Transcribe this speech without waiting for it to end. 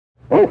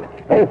All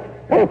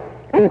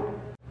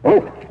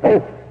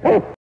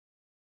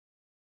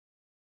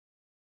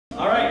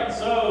right,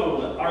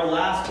 so our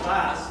last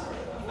class.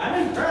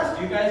 I'm impressed.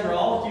 You guys are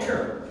all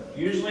here.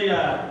 Usually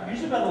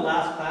by the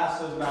last class,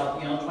 there's about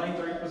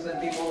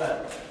 20–30% people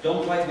that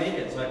don't quite make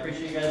it. So I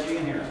appreciate you guys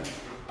being here.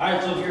 All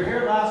right, so if you're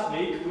here last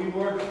week, we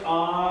worked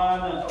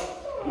on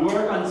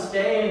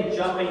stay and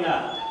jumping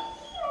up.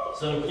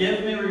 So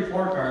give me a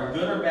report card,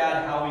 good or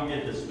bad, how we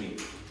did this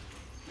week.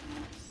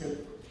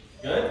 Good.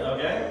 Good.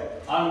 Okay.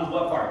 On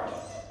what part?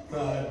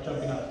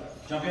 Jumping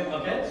up. Jumping.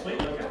 Okay.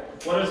 Sweet. Okay.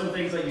 What are some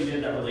things that you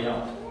did that really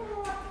helped?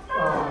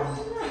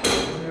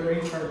 Whenever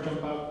he started to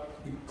jump up,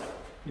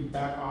 we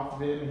back off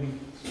of it and he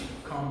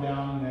calmed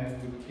down, and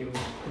then we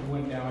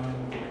went down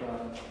and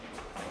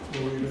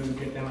we were going to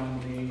get down on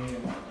the knee.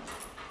 And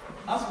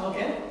Awesome.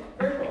 Okay.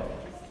 Very cool.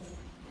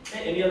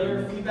 Okay. Any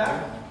other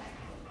feedback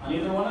on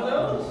either one of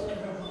those?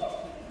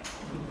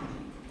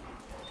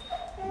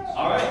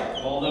 All right.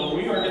 Well, then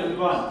we are going to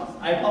move on.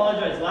 I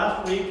apologize.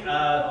 Last week,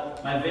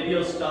 my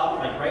video stopped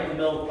like right in the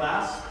middle of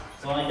class,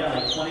 so I only got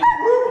like 20 minutes to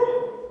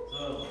do.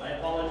 So I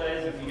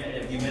apologize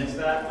if you missed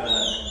that, but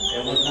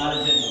it was not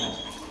intentional.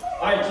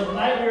 All right. So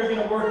tonight we're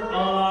going to work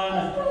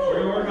on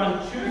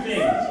two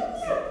things.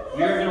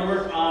 We are going to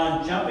work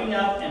on jumping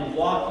up and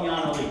walking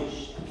on a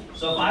leash.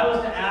 So if I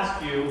was to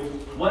ask you,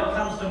 what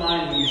comes to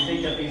mind when you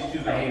think of these two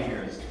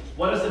behaviors?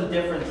 What are some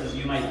differences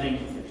you might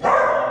think is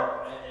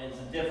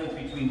the difference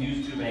between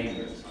these two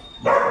behaviors?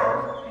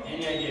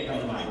 Any idea come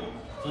to mind?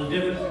 So the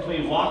difference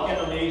between walking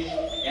on a leash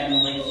and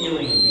like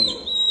heeling a leash.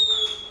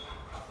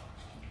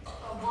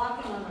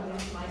 Walking on a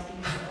leash might be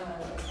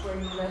where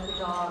you let the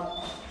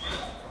dog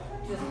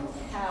just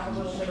have a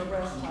little bit of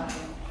rest time.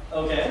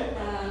 Okay.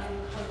 And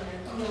when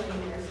they're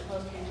heeling, you're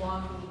supposed to be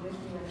walking with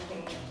you and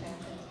paying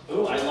attention.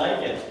 Ooh, I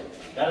like it.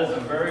 That is a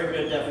very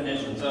good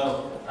definition.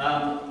 So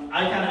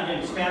I kind of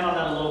expand on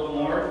that a little bit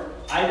more.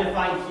 I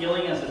define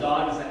heeling as the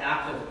dog is an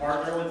active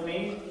partner with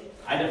me.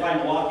 I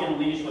define walking a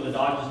leash where the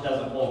dog just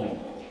doesn't pull me.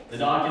 The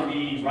dog can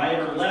be right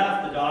or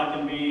left. The dog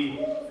can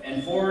be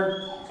in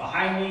forward,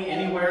 behind me,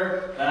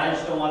 anywhere. But I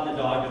just don't want the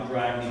dog to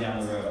drag me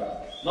down the road.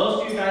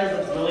 Most of you guys,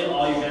 that's really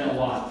all you're going to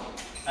want.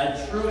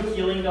 A true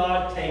heeling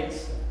dog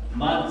takes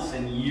months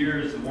and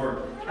years of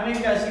work. How many of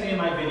you guys seen any of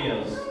my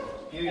videos?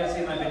 You guys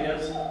seen my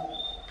videos?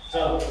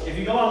 So if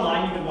you go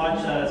online, you can watch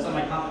some of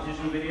my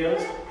competition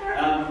videos.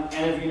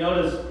 And if you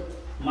notice,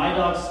 my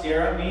dogs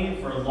stare at me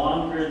for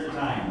long periods of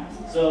time.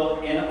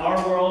 So in our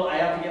world, I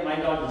have to get my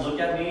dog to look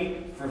at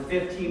me for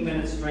 15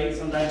 minutes straight,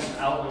 sometimes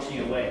without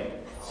looking away.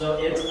 So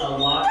it's a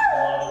lot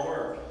of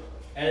work.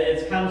 And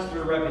it comes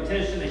through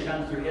repetition, it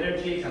comes through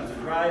energy, it comes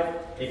through drive,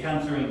 it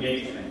comes through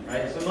engagement,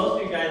 right? So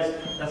most of you guys,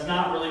 that's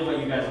not really what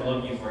you guys are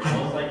looking for. You're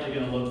most likely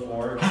going to look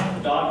for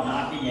the dog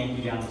not being yanked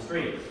you down the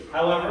street.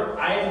 However,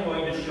 I am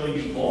going to show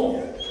you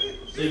both.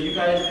 So you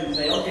guys can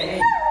say, okay,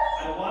 hey,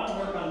 I want to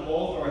work on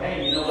both, or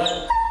hey, you know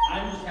what?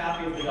 I'm just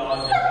happy if the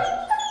dog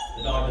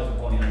doesn't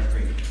pull me on the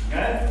street.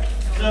 Okay?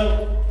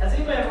 So, has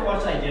anybody ever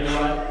watched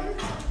Iditarod?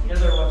 You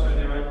guys ever watched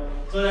Iditarod?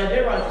 So the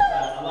Iditarod is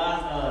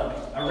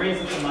a race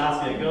in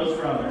Alaska. It goes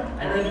from,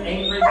 I think,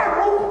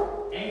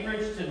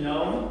 Anchorage to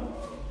Nome.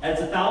 And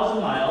it's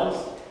 1,000 miles.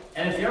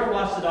 And if you ever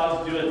watch the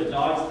dogs do it, the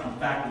dogs, in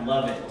fact,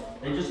 love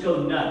it. They just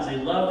go nuts. They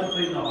love to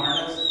put in the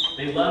harness.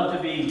 They love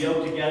to be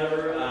yoked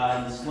together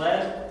in the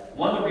sled.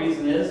 One of the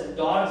reasons is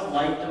dogs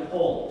like to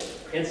pull.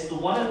 It's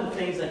one of the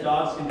things that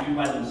dogs can do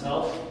by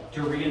themselves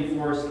to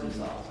reinforce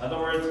themselves. In other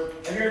words,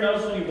 have you ever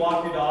noticed when you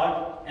walk your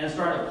dog and it's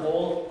starting to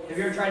pull, have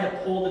you ever tried to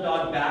pull the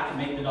dog back and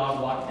make the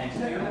dog walk next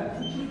to you?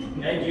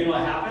 Okay, do you know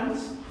what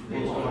happens?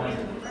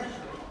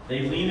 They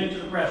lean into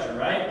the pressure,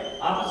 right?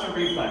 Opposite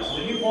reflex. So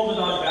when you pull the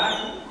dog back,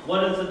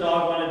 what does the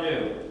dog want to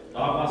do? The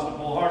dog wants to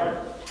pull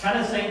harder. Kind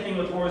of same thing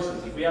with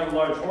horses. If we have a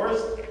large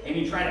horse and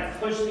you try to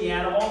push the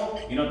animal,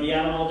 you know what the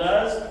animal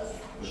does?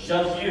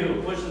 Shoves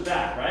you, pushes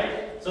back,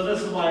 right? So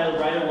this is why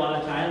a lot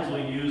of times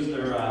we'll use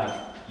their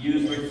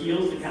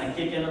heels to kind of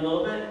kick in a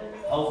little bit,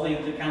 hopefully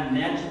to kind of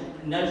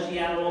nudge the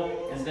animal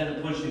instead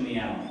of pushing the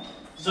animal.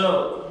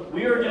 So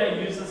we are going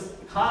to use this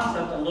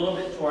concept a little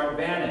bit to our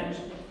advantage.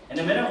 In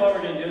a minute, what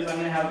we're going to do is I'm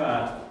going to have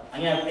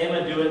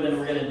Emma do it, then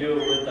we're going to do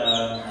it with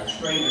a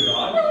stranger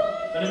dog.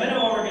 But in a minute,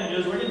 what we're going to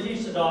do is we're going to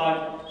teach the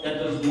dog that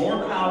there's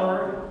more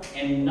power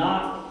in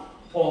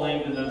not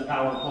pulling than there's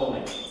power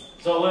pulling.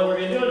 So what we're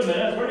going to do in a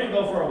minute is we're going to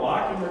go for a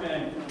walk, and we're going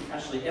to,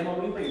 actually, Emma,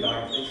 will you put your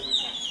dog, please?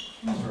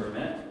 Just for a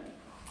minute.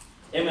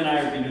 Emma and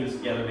I are going to do this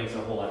together. It makes it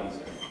a whole lot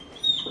easier.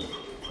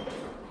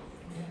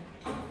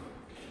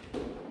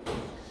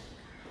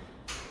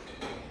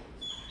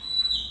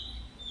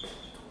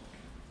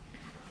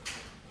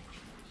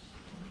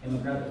 Emma,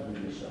 grab the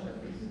blue shell,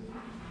 please.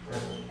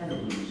 And the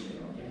blue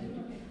shell.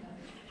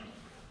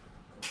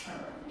 All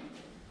right.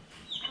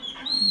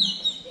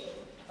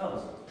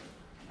 Oh,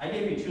 I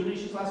gave you 2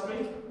 leashes last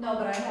week? No,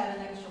 but I had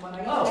an extra one. I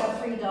used to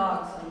have 3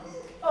 dogs. And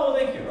oh,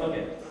 thank you.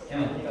 Okay.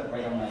 Can I pick up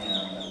right on my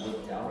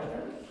wood dowel right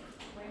there?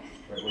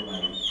 Right where my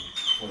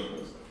wood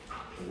is.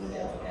 The wood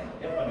dowel.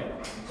 Yep, okay.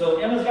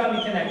 So Emma's got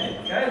me connected,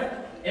 okay?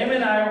 Emma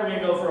and I are going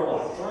to go for a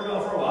walk. So we're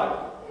going for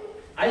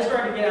I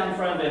start to get out in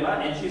front of Emma,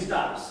 and she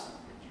stops.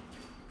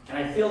 And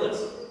I feel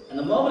this. And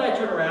the moment I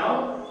turn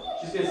around,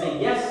 she's going to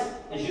say yes,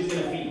 and she's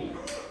going to feed.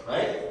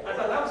 Right? I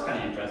thought that was kind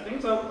of interesting,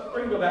 so we're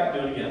going to go back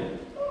and do it again.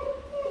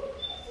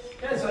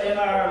 Okay, so Emma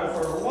and I are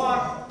for her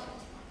walk.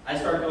 I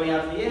start going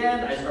out to the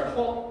end. I start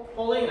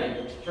pulling,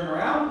 and I turn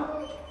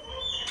around.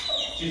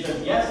 She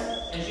says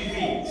yes, and she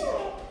feeds.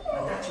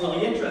 Now, that's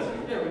really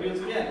interesting. Okay, we're going to do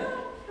this again.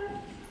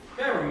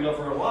 Okay, we're going to go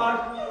for a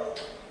walk.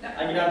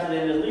 I get out to the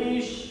end of the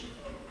leash.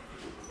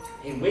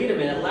 Hey, wait a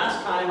minute.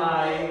 Last time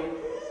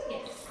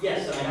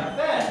yes, and I got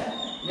fed.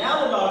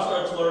 Now the dog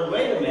starts to learn,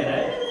 wait a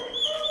minute.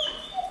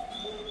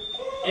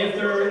 If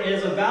there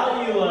is a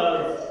value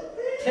of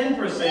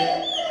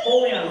 10%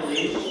 pulling on the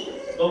leash,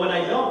 but when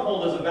I don't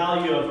pull, there's a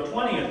value of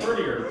 20 or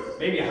 30 or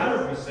maybe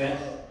 100%,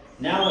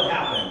 now what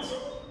happens?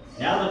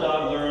 Now the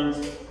dog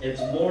learns it's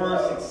more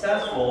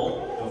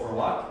successful, go for a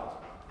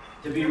walk,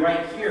 to be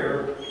right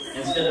here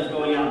instead of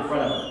going out in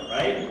front of her,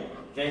 right?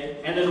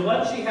 Okay? And then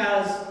once she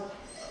has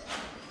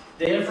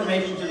the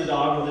information to the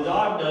dog, when the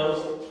dog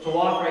knows to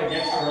walk right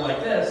next to her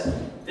like this,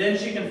 then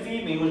she can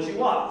feed me when she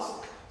walks.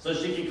 So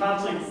she can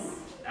constantly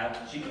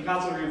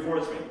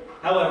reinforce me.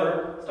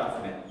 However, stop for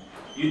a minute.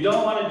 You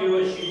don't want to do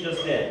what she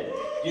just did.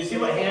 Do you see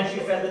what hand she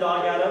fed the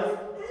dog out of?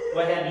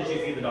 What hand did she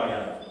feed the dog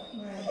out of?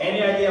 Right.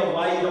 Any idea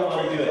why you don't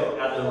want to do it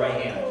out of the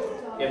right hand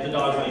if the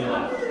dog's on your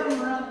left?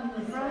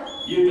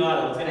 You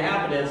got it. What's going to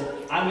happen is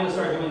I'm going to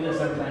start doing this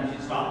every time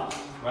she stops,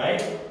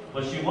 right?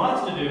 What she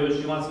wants to do is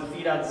she wants to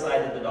feed out the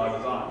side that the dog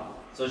is on.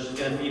 So she's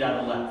going to feed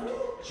out the left.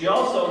 She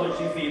also, when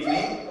she feeds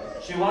me,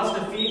 she wants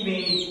to feed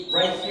me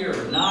right here,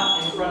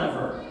 not in front of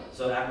her.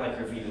 So act like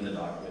you're feeding the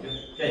dog.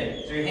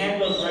 Okay, so your hand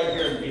goes right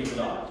here and feeds the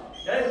dog.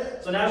 Okay,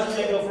 so now she's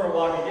going to go for a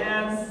walk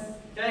again.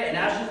 Okay, and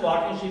as she's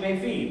walking, she may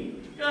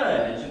feed. Good,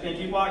 and she's going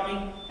to keep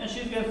walking, and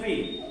she's going to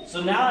feed.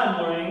 So now I'm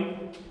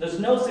learning there's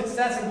no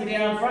success in getting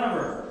out in front of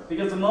her,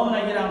 because the moment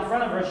I get out in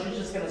front of her, she's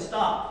just going to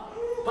stop.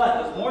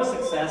 But there's more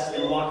success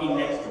in walking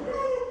next to her.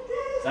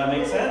 Does that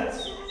make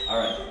sense? All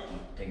right,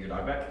 take your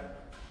dog back.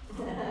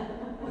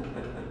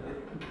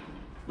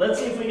 Let's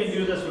see if we can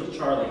do this with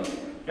Charlie.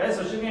 Okay,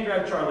 so she's going to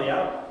grab Charlie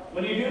out.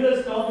 When you do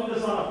this, don't do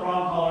this on a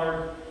prong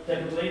collar.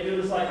 Typically,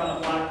 do this like on a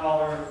flat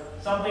collar.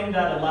 Something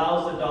that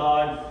allows the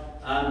dog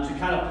to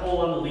kind of pull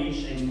on the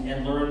leash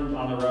and learn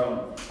on their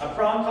own. A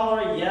prong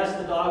collar, yes,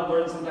 the dog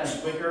learns sometimes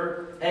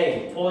quicker.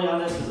 Hey, pulling on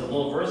this is a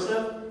little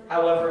aversive.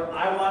 However,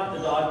 I want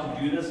the dog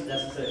to do this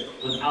necessarily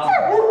without.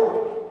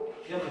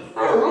 You have a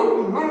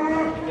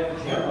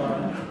chair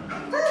on.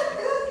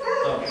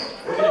 So,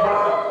 we're going to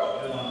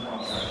do it on the prong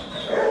collar.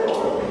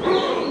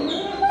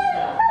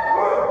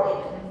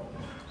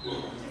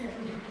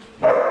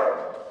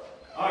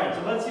 Alright,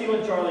 so let's see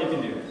what Charlie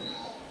can do.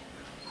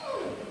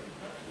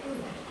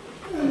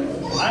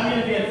 I'm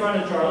going to be in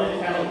front of Charlie to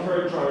kind of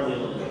encourage Charlie a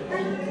little bit.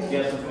 You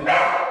have some food?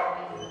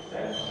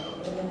 Okay.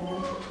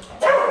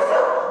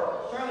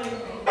 Charlie.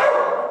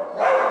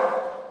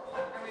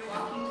 Are we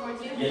walking towards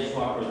you? Yeah, just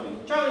walk towards me.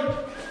 Charlie!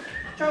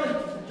 Charlie!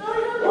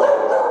 Charlie!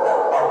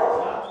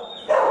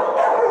 Stop.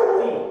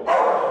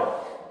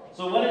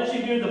 So what did she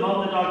do the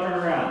moment the dog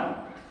turned around?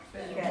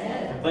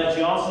 But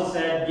she also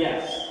said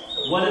yes.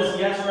 What does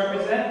yes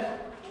represent?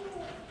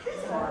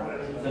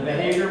 The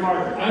behavior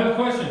marker. I have a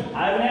question. I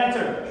have an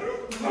answer.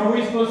 Are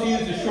we supposed to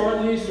use a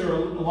short leash or a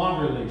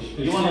longer leash?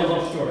 You want a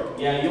little short.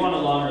 Yeah, you want a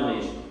longer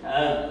leash.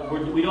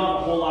 We don't have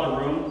a whole lot of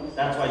room.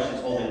 That's why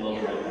she's holding a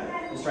little bit like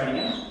that. Let's try it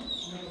again.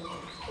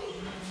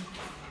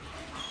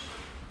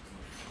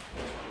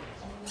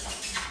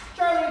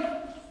 Charlie!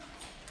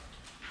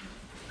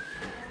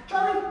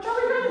 Charlie!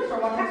 Charlie!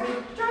 Start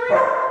walking. Charlie!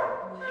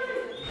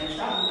 And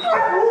stop.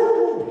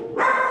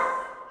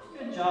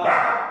 Good job.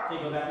 Okay,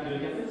 go back and do it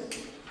again, please.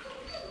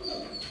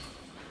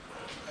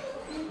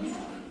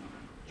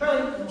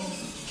 Charlie!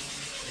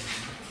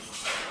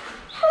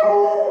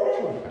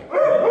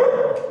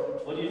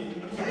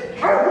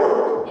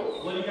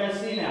 What do you guys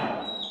see now?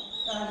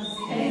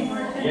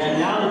 Yeah,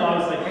 now the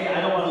dog's like, hey,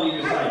 I don't want to leave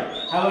your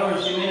side.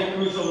 However, she made a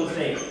crucial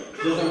mistake.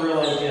 She doesn't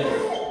realize it.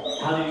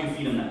 How did you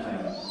feed him that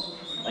time?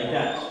 Like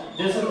that.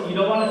 This is, you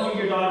don't want to feed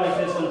your dog like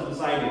this when it's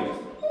beside you.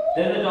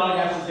 Then the dog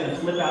actually is going to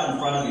flip out in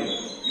front of you.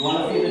 You want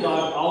to feed the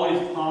dog always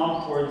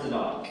palm towards the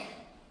dog.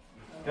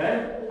 Okay?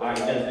 Alright,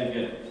 you guys did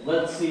good.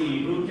 Let's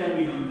see, who can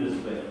we do this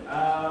with?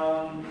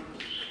 Can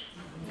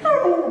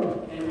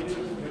we do this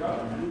with your dog?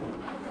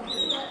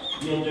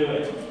 You'll do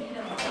it.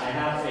 I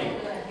have faith.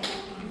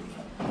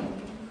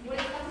 When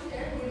it comes to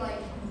air, we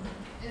like,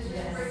 it's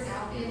just break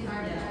out the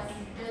entire chest.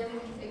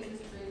 Everything takes his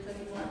food that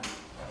he wants.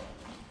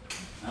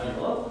 Alright,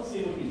 well, let's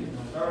see what we can do.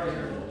 Start right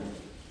here.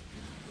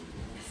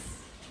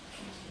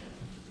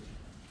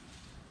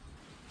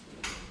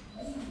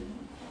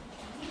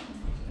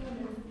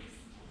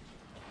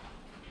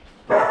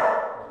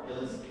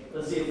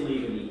 Let's see if we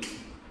leave and eat.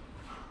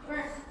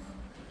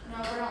 No,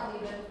 we're not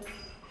leaving.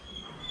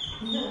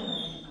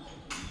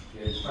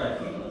 Here, let's try to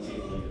eat. Let's see if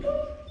we leave and eat.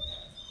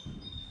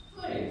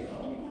 There you go.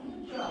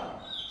 Good job.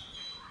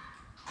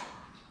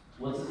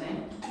 What's his name?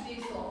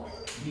 Diesel.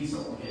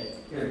 Diesel. Okay.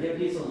 Here, give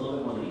Diesel a little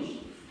bit more leash.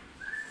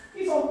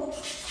 Diesel!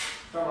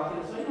 Start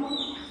walking this way. Come on.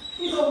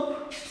 Weasel.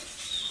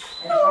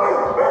 And stop.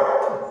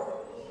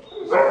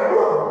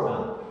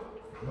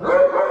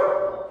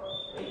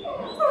 Wait.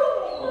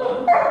 Hold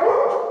on.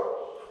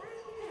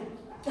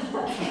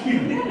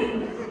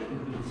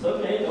 It's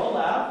okay, don't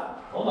laugh.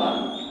 Hold on.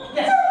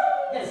 Yes.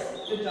 Yes.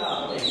 Good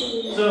job.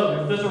 Okay.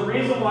 So there's a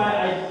reason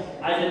why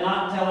I did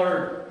not tell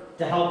her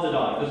to help the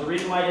dog. There's a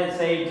reason why I didn't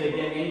say to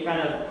get any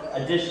kind of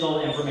additional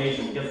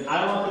information, because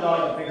I don't want the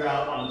dog to figure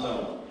out on its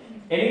own.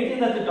 Anything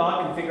that the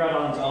dog can figure out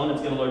on its own,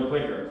 it's going to learn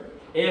quicker.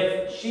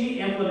 If she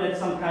implements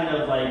some kind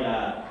of like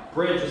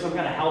bridge or some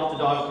kind of help the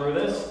dog through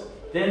this,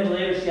 then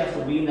later she has to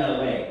wean that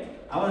away.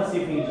 I want to see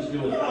if we can just do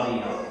it without any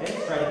help. Okay,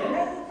 let's try it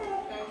again.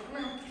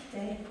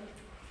 Okay.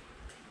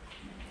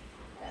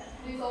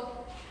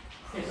 Weasel.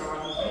 Okay, start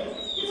walking this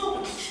way.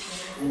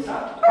 And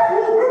stop.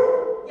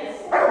 Yes.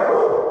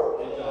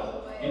 Good job.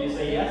 Can you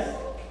say yes?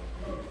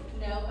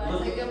 No, but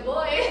it's a good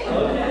boy.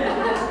 Okay.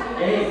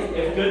 Hey,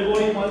 if good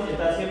boy wants, if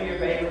that's giving your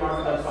behavior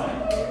marker, that's fine.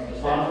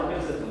 As long as we're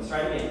consistent. Let's try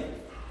it again.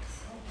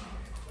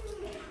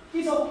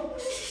 Weasel.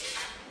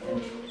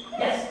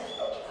 Yes.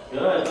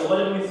 Good. So what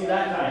did we see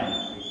that time?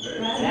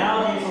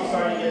 Now Weasel's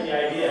starting to get the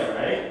idea,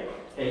 right?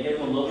 Okay, give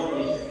him a little more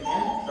leash if you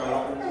can. Start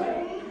walking this way.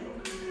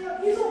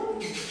 Weasel.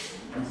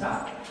 And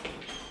stop.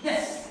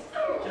 Yes.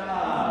 Good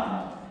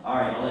job. All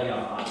right, I'll let you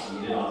off. Awesome.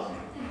 You did awesome.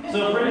 So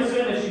pretty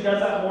soon, if she does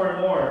that more and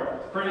more,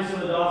 pretty soon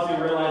the dog's going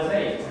to realize,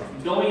 hey,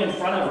 going in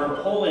front of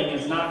her, pulling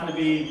is not going to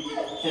be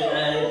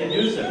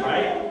conducive,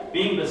 right?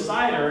 Being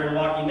beside her and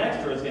walking next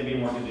to her is going to be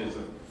more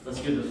conducive. Let's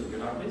do this with your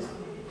dog, please.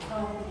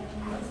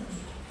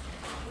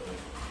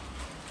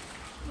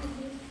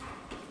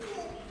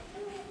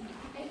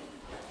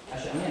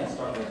 Actually, I'm going to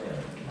start right there.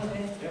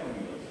 Okay.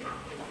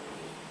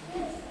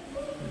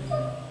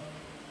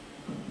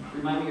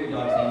 Remind me of your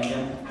dog's name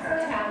again.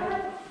 Tally.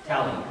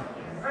 Tally.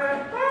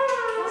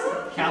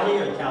 Callie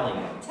or Callie?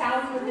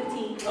 Tally with a T.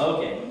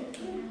 Okay.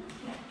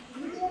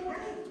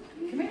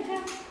 Come here,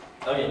 Tally.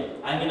 Okay,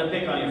 I'm going to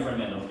pick on you for a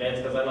minute, okay? It's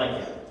because I like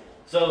you.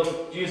 So,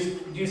 do you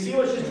see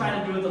what she's trying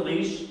to do with the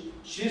leash?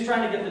 She's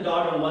trying to get the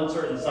dog on one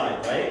certain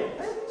side, right?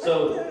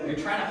 So, you're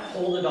trying to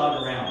pull the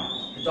dog around.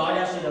 The dog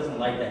actually doesn't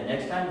like that.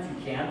 Next time, if you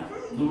can,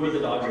 lure the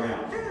dog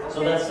around.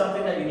 So that's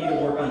something that you need to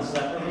work on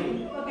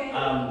separately. Okay.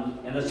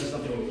 And that's just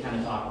something we can kind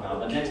of talk about.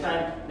 But next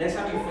time if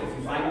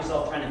you find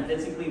yourself trying to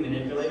physically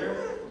manipulate her,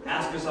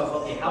 ask yourself,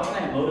 okay, how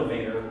can I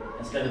motivate her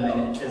instead of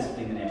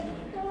physically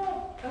manipulating her?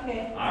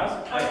 Okay. All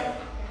right.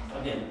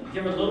 Again,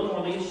 give her a little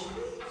more leash.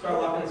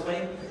 Start walking this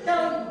way.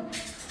 Dolly.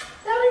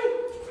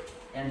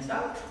 And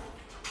stop.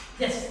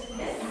 Yes.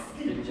 Yes.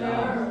 Good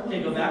job.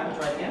 Okay, go back. We'll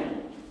try again.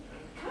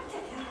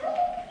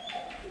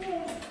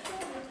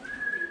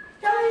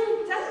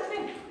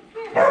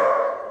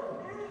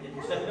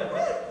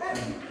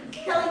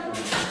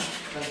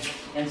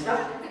 And stop.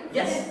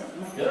 Yes.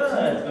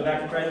 Good. Go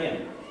back and try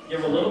again. Give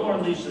her a little more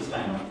leash this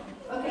time.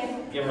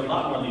 Okay. Give her a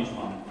lot more leash,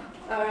 Mom.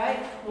 All right.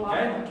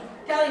 Okay?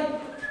 Kelly.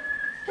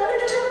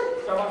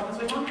 Start walking this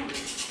way, Mom.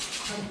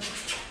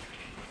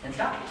 And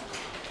stop.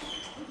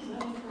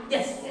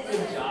 Yes.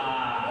 Good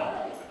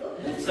job.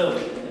 So,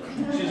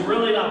 she's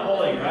really not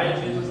pulling, right?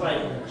 She's just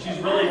like, she's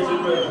really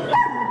super.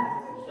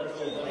 That's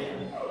really funny.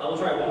 I will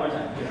try it one more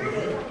time.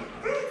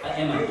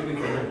 Emma, do me a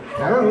favor.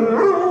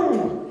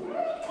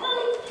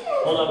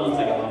 Hold on 1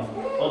 second, Mom.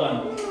 Hold on.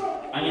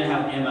 I'm going to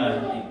have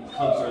Emma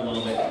coax her a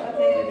little bit.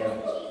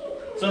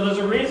 Okay. So there's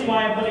a reason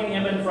why I'm putting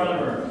Emma in front of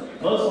her.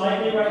 Most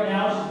likely right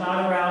now she's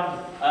not around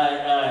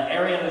an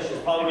area that she's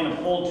probably going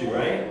to pull to,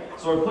 right?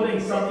 So we're putting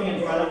something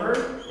in front of her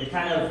to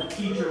kind of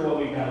teach her what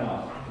we kind of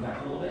want. Go back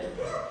a little bit.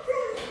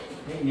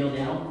 Okay, kneel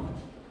down.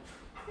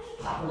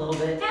 Pop a little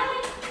bit.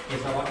 Okay,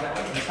 start walking that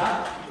way. And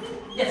stop.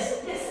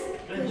 Yes.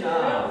 Good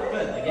job.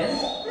 Good. Again.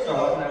 Start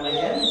walking that way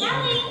again. And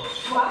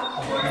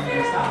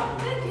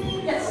stop.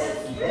 Yes.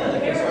 Good.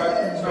 Okay,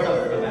 start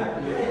over. Go back.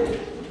 And do it again.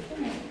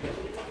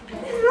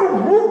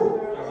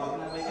 Start walking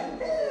that way again.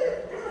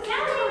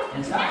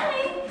 And stop.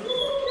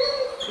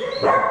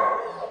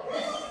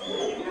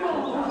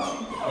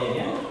 Okay,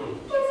 again.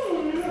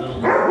 Little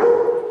more.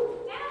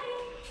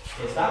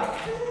 Okay, stop.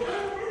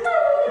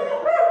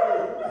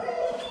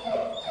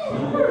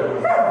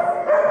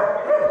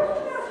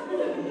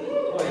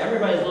 Boy,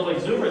 everybody's a little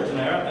exuberant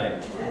tonight, aren't they?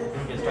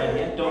 Okay, try it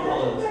again. Don't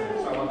follow this.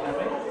 Start walking that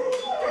way.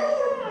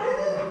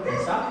 And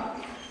stop.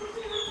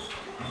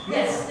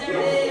 Yes, there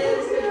it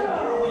is.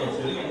 Okay, let's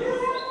do it again.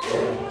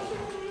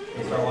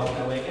 Okay, start walking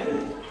that way again.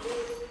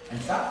 And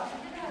stop.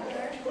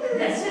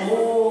 Yes.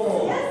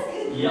 Oh,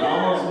 you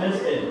almost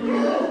missed it.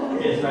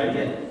 Okay, let's try it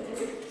again.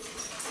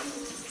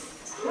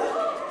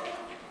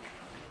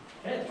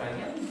 Okay, let's try it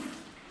again.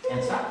 And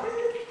stop.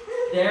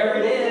 There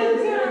it is.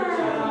 Good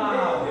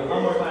job. Okay,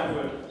 one more time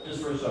for it, just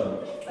for a show.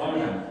 One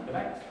more time. Go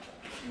back.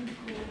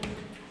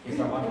 Okay,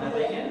 start walking that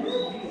way again.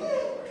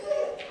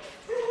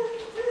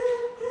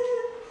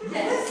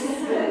 Yes.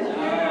 Good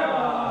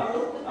job.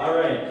 All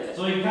right. So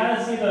you can kind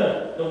of see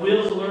the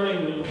wheels of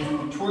learning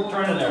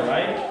turning there,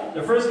 right?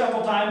 The first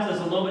couple times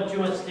there's a little bit too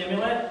much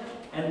stimulant,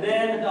 and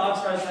then the dog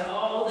starts saying,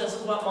 "Oh, this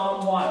is what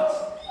Mom wants."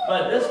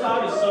 But this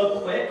dog is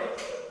so quick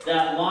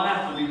that Mom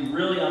has to be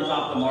really on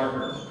top of the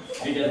marker.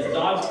 Because the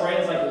dog's brain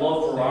is like a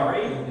little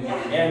Ferrari.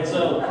 And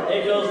so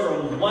it goes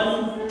from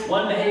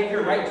one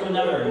behavior right to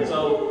another. And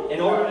so in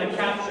order to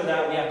capture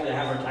that, we have to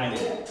have her timed.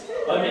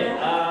 Okay,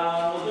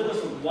 we'll do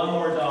this with one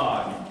more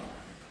dog.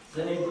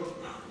 Can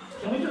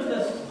we do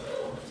this?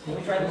 Can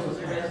we try this with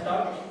your guys'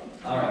 dog?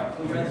 Alright,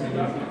 can we try this with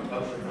your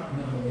dog?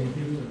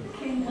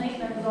 Came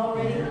late, I was all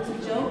ready for a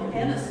joke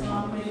and a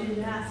song, but I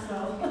didn't ask,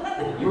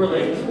 so. You were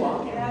late?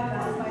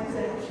 Yeah, that's my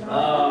second.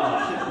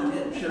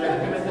 Should I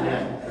come at the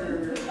end?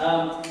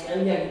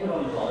 And yeah, you put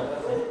on the collar,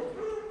 that's it.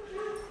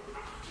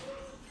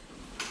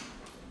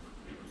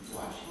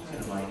 Watch, he's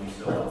gonna mind you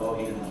so well. Oh,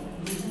 he didn't mind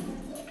me.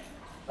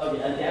 Okay,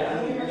 Dad, I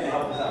think you're gonna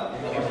help us out.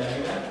 You're gonna help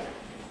us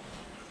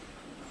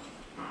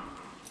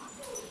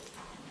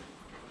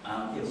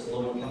out. Give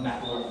slowly, come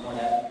back a little more,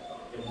 Dad.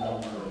 Give him a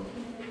little more room.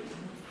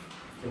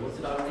 Okay, what's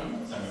the dog's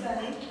name?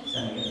 Sunny.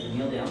 Sunny, okay,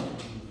 kneel down.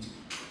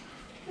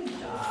 Good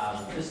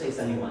job. Just say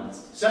Sunny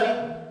once.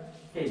 Sonny,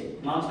 Okay,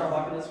 Mom, start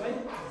walking this way.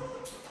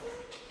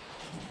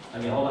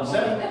 Okay, hold on,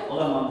 Sunny.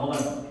 hold on, Mom, hold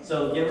on.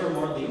 So give her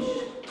more leash.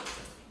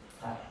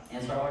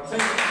 And start walking.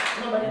 Sonny,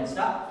 come on, And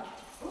stop.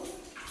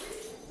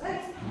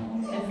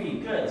 And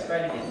feet, good, let's try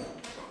it again.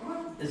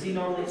 Has he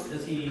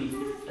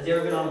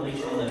ever been on a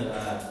leash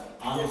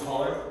on his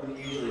collar?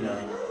 Usually not.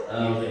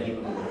 Okay.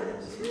 Okay.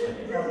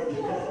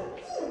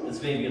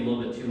 This may be a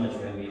little bit too much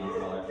for him being on the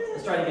collar.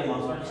 Let's try it again,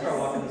 Mom. Just start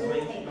walking this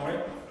way. All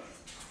right.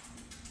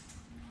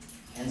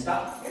 And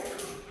stop.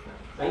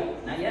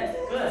 Wait, not yet?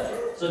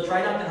 Good. So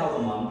try not to help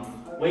him,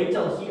 Mom. Wait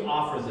till he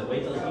offers it.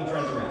 Wait till he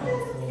turns around.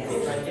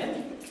 Okay, try it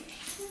again.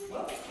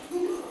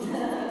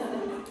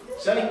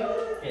 Sonny,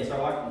 Okay,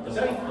 start walking.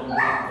 Don't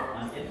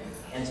not yet.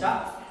 And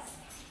stop.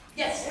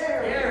 Yes.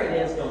 There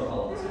it is. Don't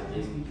call it this time,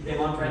 please. Okay,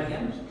 Mom, try it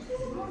again.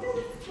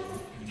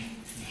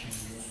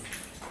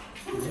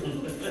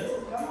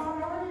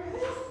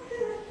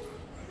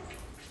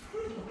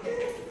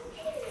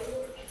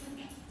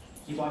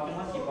 Keep walking,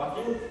 Mom. Keep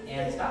walking.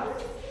 And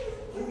stop.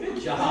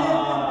 Good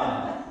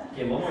job.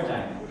 Okay, one more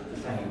time.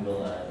 This time you will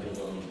do a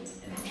little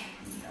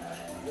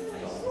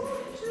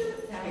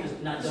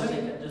nice.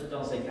 Just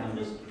don't say count.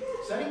 Just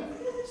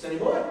Sonny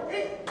boy,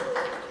 hey.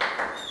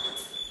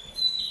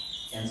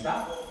 and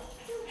stop.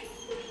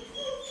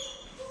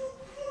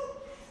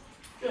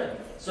 Good.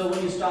 So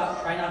when you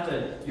stop, try not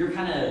to. You're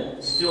kind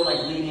of still like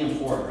leaning him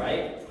forward,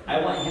 right? I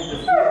want him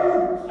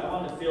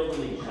to feel the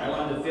leash. I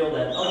want him to feel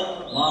that.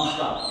 Oh, Mom,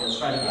 stop. Okay, let's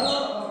try it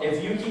again.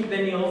 If you keep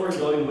bending over and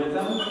going with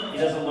him, he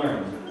doesn't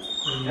learn.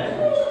 Okay.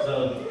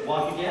 So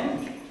walk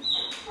again.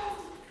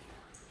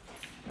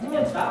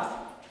 And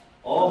stop.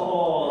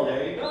 Oh,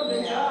 there you go.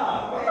 Good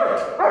job. All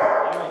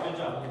right, good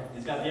job.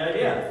 He's got the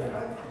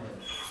idea.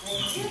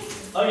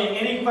 Okay,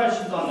 any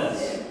questions on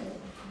this?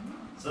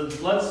 So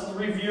let's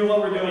review what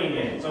we're doing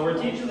again. So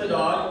we're teaching the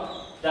dog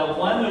that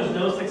one, there's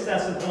no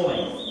success in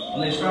pulling.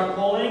 When they start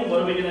pulling,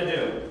 what are we going to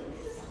do?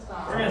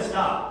 Stop. We're going to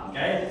stop,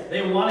 okay?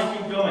 They want to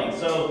keep going.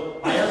 So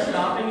by us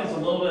stopping, it's a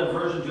little bit of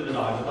aversion to the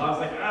dog. The dog's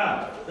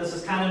like, this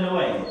is kind of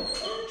annoying.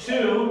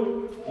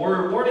 Two,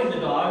 we're rewarding the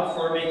dog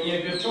for making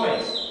a good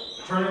choice.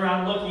 Turn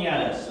around looking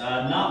at us,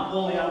 not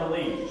pulling on the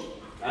leash.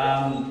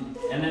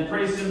 And then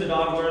pretty soon the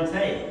dog learns,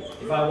 hey,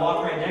 if I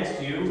walk right next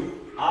to you,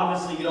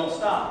 obviously you don't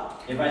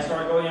stop. If I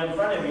start going in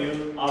front of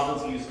you,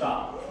 obviously you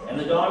stop. And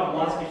the dog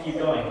wants to keep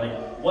going.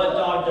 Like, what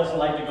dog doesn't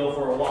like to go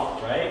for a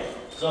walk, right?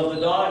 So if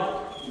the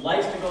dog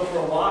likes to go for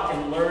a walk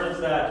and learns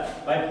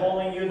that by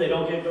pulling you, they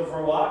don't get to go for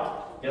a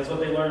walk, guess what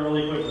they learn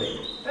really quickly?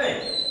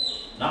 Hey,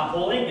 not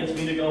pulling gets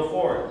me to go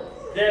forward.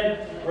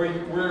 Then we're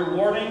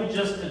rewarding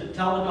just to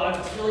tell the dog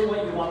it's really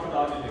what you want the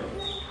dog to do.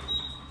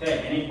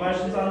 Okay, any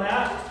questions on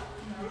that?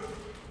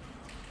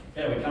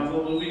 Okay, we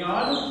comfortable moving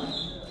on?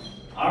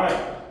 All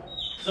right.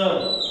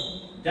 So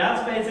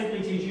that's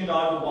basically teaching a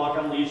dog to walk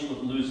on leash with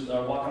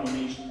walk on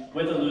leash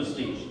with a loose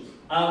leash.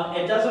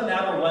 It doesn't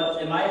matter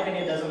what, in my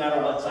opinion, it doesn't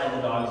matter what side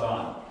the dog's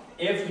on.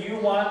 If you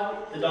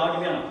want the dog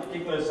to be on a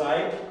particular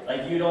side,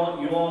 like you want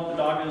the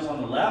dog to be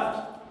on the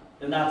left,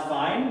 then that's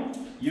fine.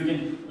 You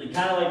can,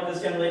 kind of like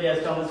this young lady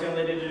has told this young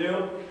lady to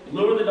do,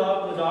 lure the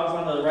dog when the dog's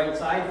on the right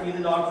side, feed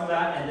the dog for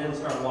that, and then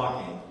start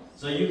walking.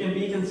 So you can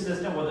be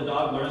consistent where the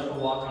dog learns to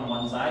walk on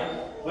one side.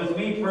 With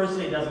me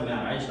personally, it doesn't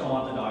matter. I just don't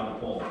want the dog to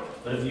pull.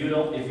 But if you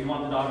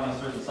want the dog on a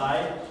certain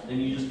side, then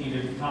you just need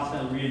to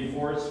constantly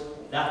reinforce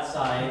that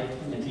side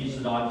and teach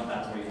the dog that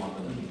that's where you want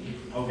them to be.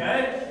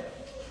 Okay?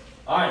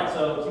 All right,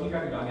 so can you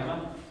grab your dog,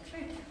 Emma?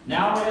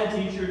 Now we're going to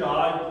teach your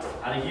dog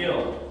how to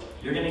heel.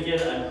 You're going to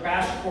get a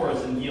crash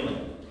course in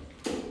heeling.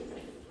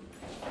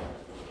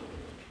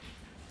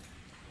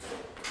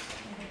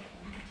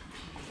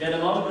 In a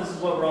moment, this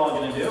is what we're all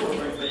going to do.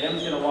 But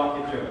Em's going to walk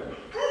you through it.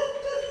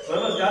 So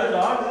Emma's got a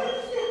dog.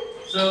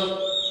 So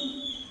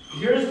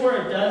here's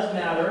where it does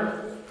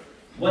matter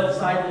what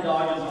side the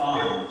dog is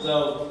on.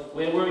 So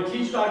when we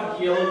teach dog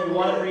to heel, you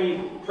want to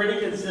be pretty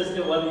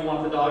consistent whether you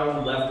want the dog on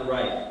the left or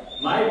right.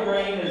 My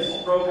brain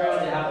is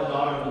programmed to have the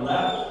dog on the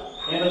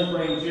left. Emma's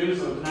brain too,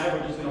 so tonight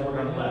we're just going to work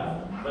on the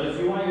left. But if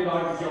you want your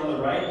dog to heel on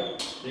the right,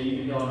 then you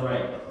can heel on the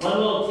right. One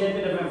little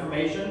tidbit of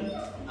information.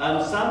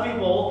 Some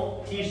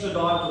people teach the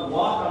dog to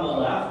walk on the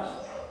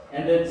left,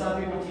 and then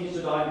some people teach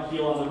the dog to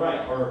heel on the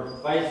right, or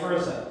vice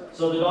versa.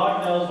 So the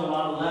dog knows when I'm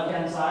on the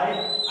left-hand side,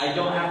 I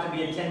don't have to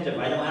be attentive.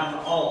 I don't have to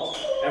halt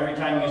every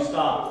time you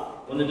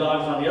stop. When the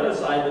dog's on the other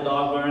side, the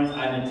dog learns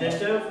I'm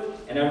attentive,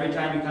 and every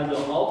time you come to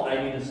a halt,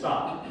 I need to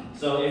stop.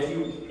 So if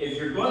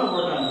you're going to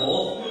work on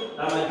both,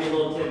 that might be a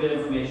little tidbit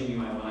information you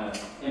might want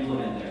to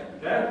implement there.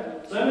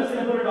 Okay? So Emma's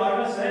going to put her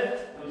dog in a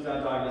sit. Emma's got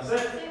a dog in a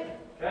sit.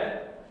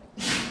 Okay?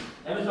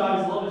 Emma's dog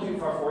is a little bit too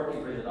far forward. Can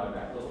you bring the dog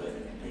back a little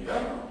bit? There you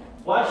go.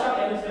 Watch how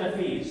Emma's going to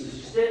feed. So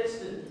she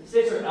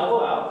sticks her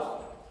elbow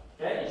out,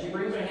 okay, and she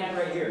brings her hand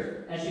right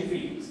here, and she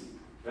feeds.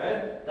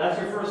 Okay? That's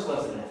your first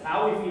lesson. That's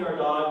how we feed our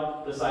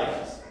dog beside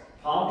us.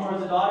 Palm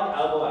towards the dog,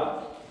 elbow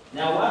out.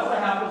 Now watch what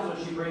happens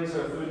when she brings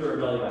her food to her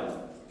belly button.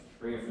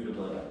 Bring her food to her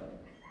belly button.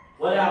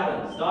 What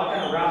happens? Dog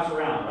kind of wraps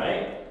around,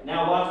 right?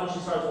 Now watch when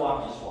she starts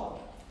walking, just walk.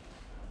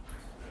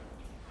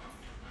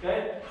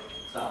 Okay?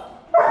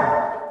 Stop.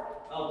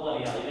 Oh,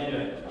 bloody hell, you didn't do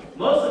it.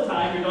 Most of the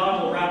time, your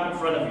dog will wrap in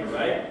front of you,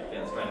 right? Okay,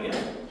 let's try it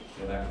again.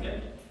 Go back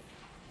again.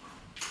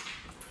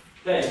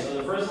 Okay, so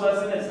the first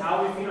lesson is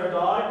how we feed our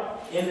dog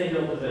in the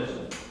heel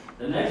position.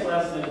 The next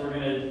lesson is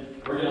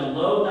we're gonna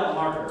load that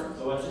marker.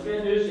 So what she's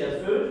gonna do is she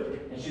has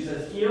food, and she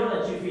says heel,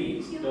 and she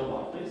feeds. Don't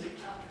walk, please.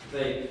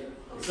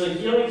 So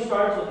heeling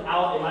starts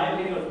without, in my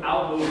opinion,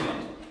 without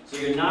movement. So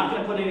you're not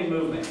gonna put any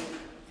movement.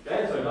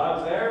 Okay, so our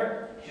dog's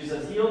there. She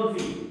says heel and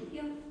feed.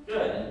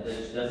 Good, and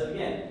then she does it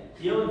again.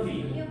 Heel and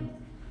feed.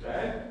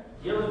 Okay?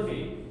 Heel and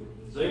feed.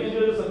 So you can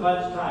do this a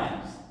bunch of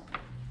times.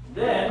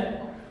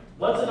 Then,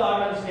 once the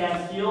dog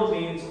understands heel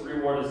means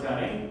reward is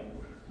coming,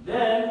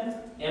 then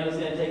Emma's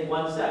going to take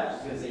one step.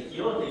 She's going to say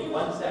heel and take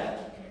one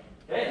step.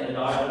 Okay? And the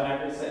dog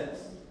automatically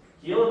sits.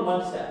 Heel and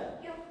one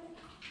step.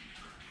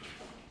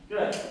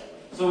 Good.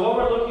 So what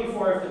we're looking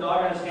for, if the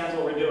dog understands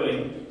what we're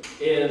doing,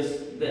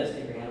 is this.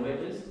 Take your hand away,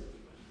 please.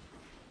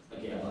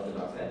 Okay, I love the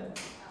dog's head.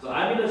 So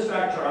I'm going to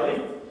distract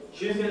Charlie.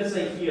 She's going to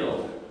say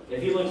heel.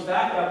 If he looks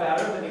back up at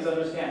her, then he's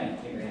understanding.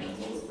 Take your hand a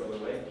little further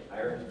away.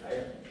 Higher,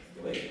 higher.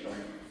 Wait, don't.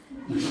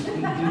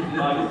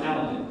 Dog is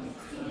talented.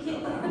 Yeah, I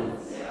was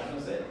going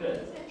to say it.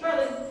 Good.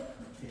 Charlie.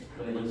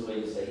 When he looks away,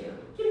 you say heel.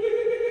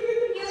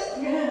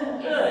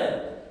 Good.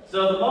 So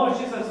the moment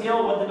she says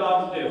heel, what the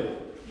dog will do?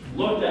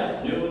 Looked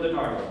at, knew what the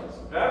target was.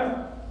 Okay?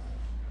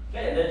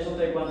 Okay, and then she'll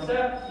take one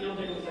step, he'll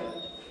take one step.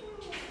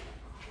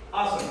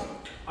 Awesome.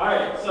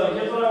 Alright, so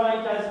here's what I want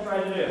you guys to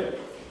try to do.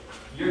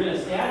 You're going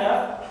to stand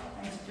up.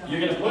 You're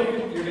going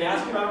to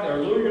ask your dog, or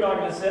lure your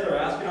dog to sit, or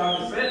ask your dog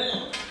to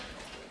sit.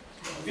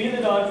 Feed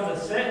the dog for the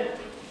sit.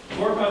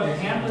 Work on your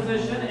hand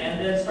position,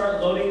 and then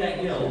start loading that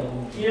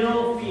heel.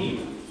 Heel,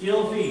 feed.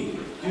 Heel, feed.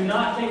 Do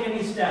not take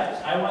any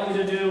steps. I want you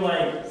to do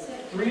like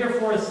 3 or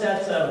 4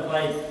 sets of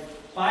like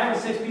 5 or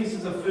 6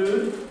 pieces of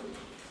food,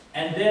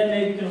 and then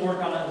maybe you can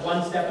work on it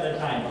one step at a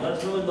time. But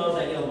let's really load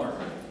that heel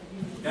marker.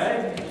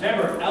 Okay?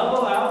 Remember,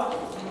 elbow out,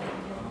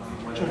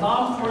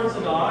 palm towards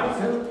the dog.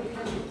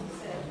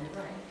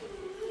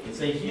 And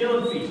say heel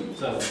and feet.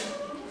 So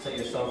set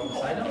yourself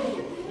beside them.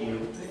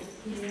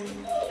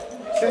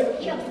 Sit.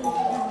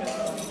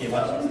 Okay,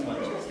 watch this.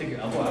 Watch. Stick your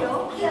elbow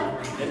out.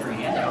 Then bring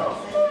your hand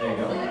out. There you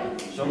go.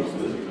 Show them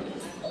food.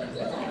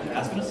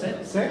 Ask them to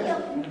sit. Sit.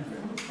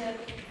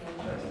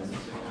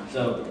 So,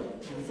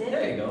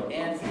 there you go.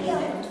 And thank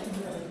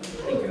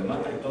you, Emma.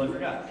 I totally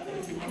forgot.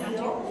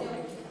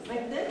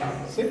 Like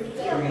this? Sit.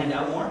 Bring your hand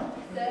out more.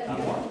 Out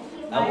more.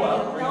 Elbow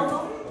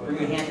out. Bring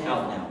your hand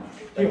out now.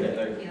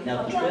 There.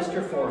 Now twist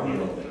your forearm a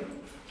little bit.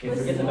 Okay,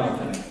 forget the dog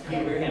coming. Put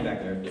your hand back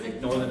there.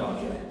 Ignore the dog.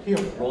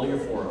 Heel. Roll your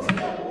forearm.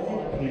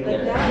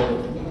 There.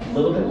 A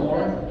little bit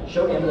more.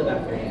 Show him the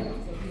back of your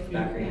hand.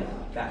 Back of your hand.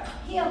 Back.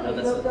 No,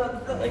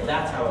 that's like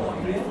that's how I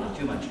want you. Not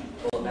too much.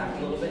 Pull it back a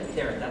little bit.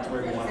 There. That's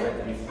where you want it right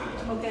there.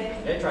 Okay.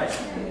 Okay, try it.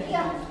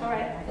 All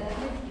right.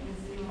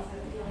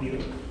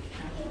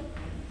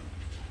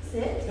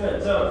 Sit.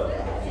 Good. So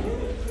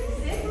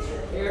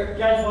here,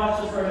 guys,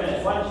 watch this for a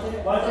minute. Watch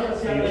what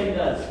this young lady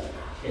does.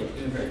 Okay,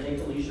 do her. Take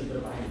the leash and put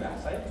it behind your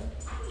backside.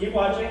 Keep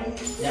watching.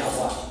 Now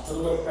watch. Put a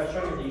little pressure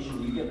on your leash and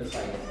you get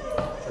beside it.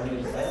 Turn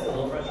it aside. Put a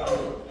little pressure on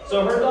it.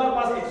 So her dog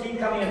wants to keep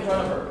coming in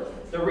front of her.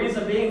 The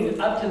reason being,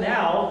 up to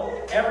now,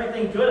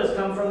 everything good has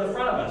come from the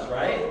front of us,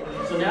 right?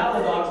 So now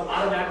the dog's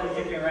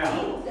automatically kicking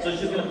around. So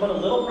she's going to put a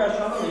little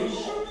pressure on the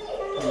leash.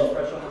 Put a little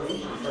pressure on the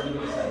leash and turn to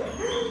get beside him.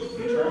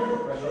 You turn,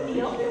 put pressure on the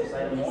leash, get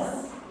beside him more.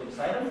 Get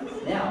beside him.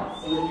 Now,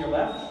 foot in your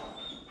left.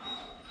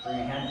 Bring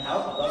your hand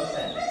out above his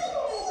head.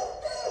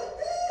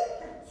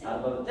 Out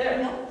above it.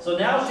 There. So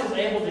now she's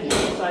able to get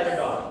beside her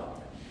dog.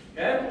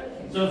 Okay?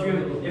 So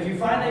if you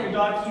find that your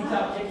dog keeps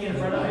out kicking in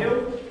front of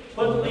you,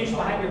 put the leash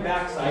behind your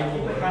backside,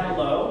 keep it kind of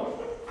low,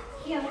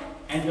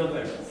 and go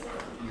there.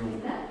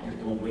 You're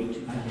going way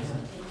too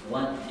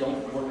fast.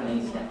 Don't work on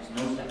any steps.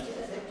 No steps.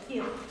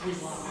 Heel.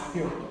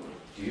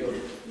 Do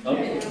you?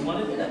 Okay, if you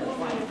want to do that, that's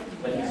fine.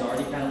 But he's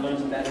already kind of learned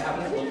some bad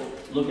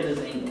habits. Look at his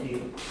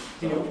ankle.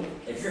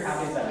 If you're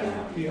happy with that, I'm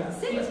happy with that.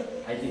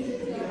 Sit. I think you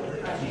can do it.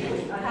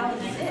 How to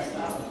sit.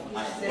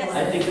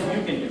 I think you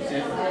can do it.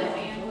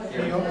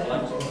 Here,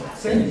 lunge.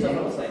 Sit yourself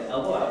on the side,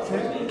 elbow out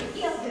towards me.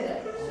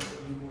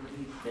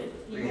 Okay,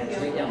 bring your hand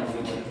straight down the feet.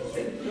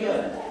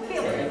 Good.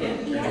 Okay,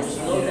 again,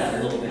 slow down a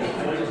little bit. I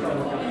just want to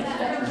work on your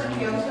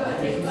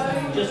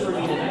steps. Just for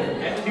me tonight,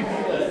 okay?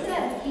 Good.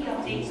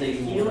 So you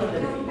heel and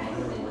then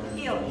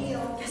Heel.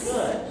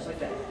 good, just like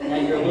that. Now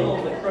you're a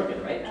little bit crooked,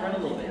 right? Turn a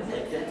little bit,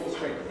 like get a little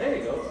straighter. There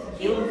you go.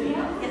 Heel and feet.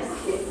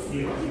 So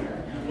you can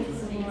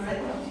I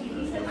want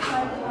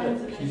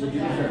you to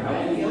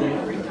do it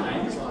 3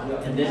 times,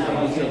 and then I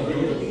want you to do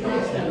a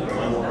couple steps.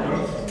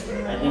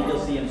 I think you'll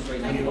see him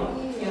straighten up a lot.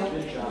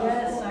 Good job.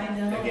 Yes, I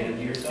know. Now get it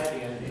to your side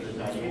again.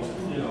 Okay,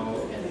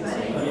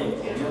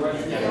 you're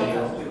right now.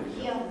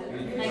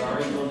 You're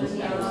already going to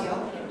status.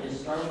 Just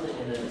start with it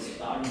in a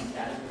starting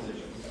static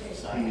position.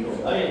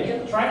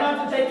 Okay, try not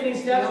to take any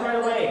steps right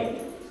away.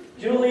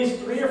 Do at least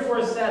 3 or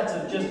 4 sets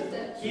of just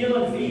heel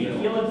and feet,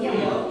 heel and feet.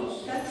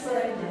 That's what I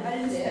did. I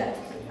didn't step.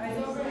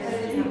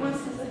 He wants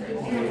to sit there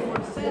 3 or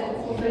 4 steps.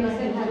 Do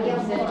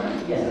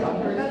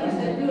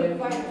it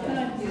 5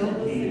 times.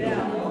 Sit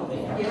down.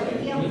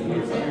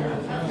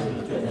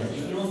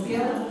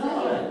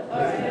 All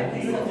right.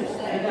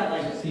 I got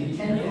like 10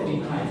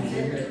 times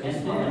here, and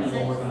then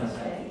we'll work on a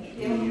set.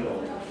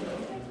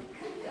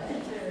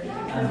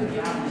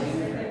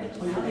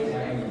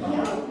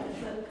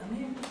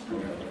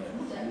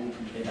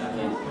 That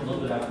way, a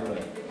little bit out of the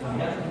way.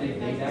 That's what they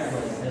got,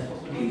 what it's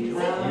supposed to be. A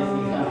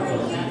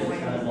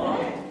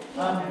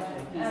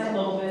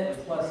little bit,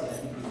 plus, I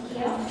think.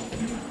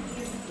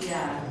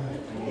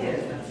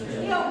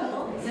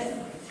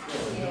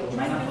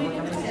 Try not to look at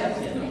the steps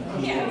yet.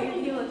 Yeah,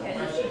 you look at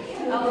it.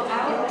 Elbow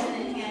out and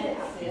then hand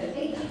out.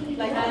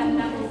 Like I'm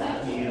knuckles out.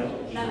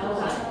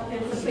 Knuckles out.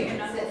 Just put your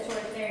knuckles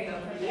towards, there you go.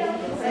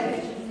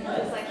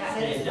 Just like that.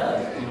 It does,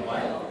 you know why?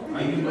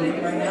 Are you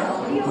moving right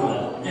now? Yeah,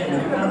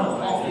 we're kind of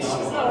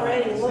She's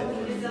already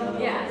looking.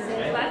 Yeah, so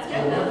that's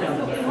good though, that's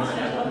what we want.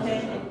 Okay.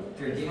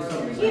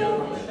 Heel.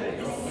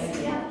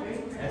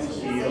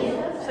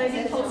 So I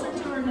get closer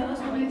to her nose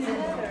when you do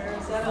that, or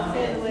is that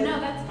okay? The way? No,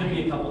 that's Could be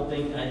a couple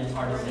things, and it's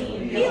hard to say.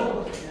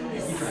 Heel.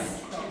 You try.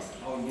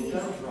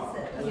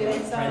 Okay,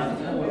 so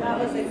that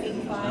was a big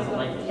 5. A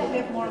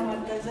bit more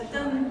on does it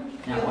done?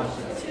 Now watch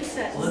this. 2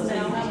 sets. Well, let's say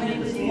Now, how many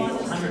does he want us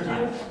to 100 do?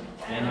 times.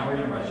 And now we're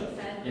gonna brush it.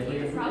 If we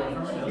can probably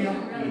from our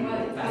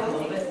nose, back a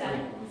little bit, up,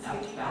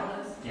 back,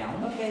 down.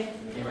 Okay.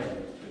 Okay, right?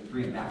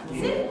 Breathe back a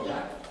little bit,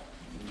 back,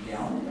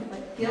 down.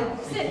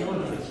 Sit. Feel it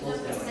with a slow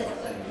step.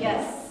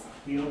 Yes.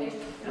 Good.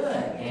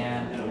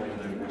 And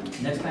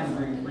next time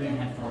bring your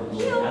hand forward a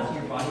little bit. As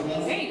your body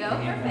moves. There you go, your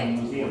hand perfect.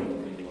 moves forward.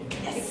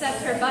 Except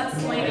her butt's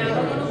swaying out a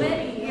little bit,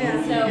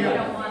 Yeah. so we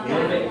don't want that.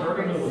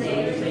 Perfect. When you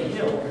say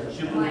heel,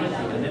 shoot with this,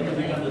 and then when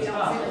you come to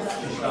stop, you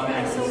stop So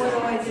acting. what do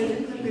I do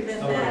to prevent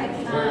that?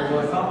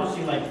 We're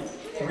accomplishing like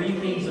 3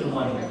 things in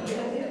one here.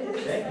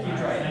 Okay, you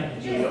try it.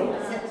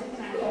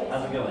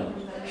 How's it going?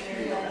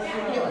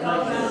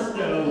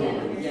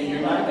 Yeah,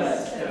 you're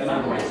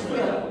not quite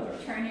split up with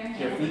her. Turn your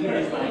Your hand. feet are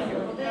just behind you.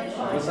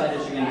 What side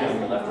is she gonna go,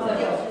 your left or right?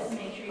 Just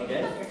make sure you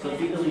Okay, so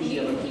feet the leash the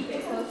other way. keep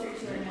it closer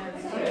to her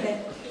nose. Okay.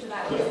 So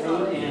that Put way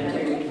food and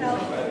take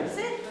your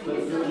Sit. Put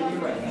food in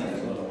your right hand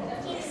as well.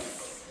 Yes.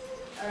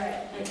 All right.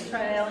 Let's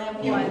try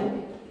LM1.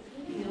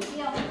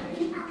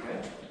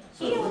 Okay.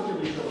 So put your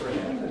leash over her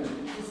head.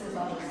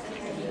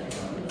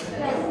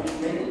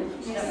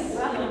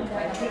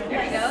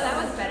 There you go, that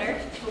was better.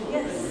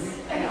 Yes.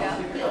 There you go.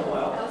 Elbow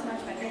out. That was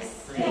much better.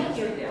 Thank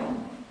you. Down.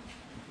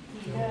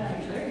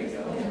 There you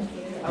go.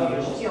 Oh,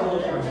 you're just a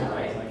little short,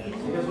 right? So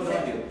here's what I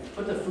do.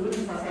 Put the food in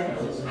front of her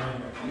nose.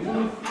 You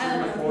move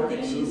forward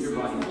and move your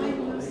body a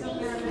little bit.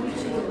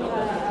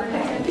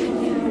 You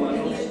want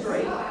to go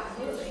straight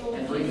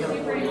and bring your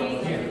Super forward easy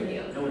here. for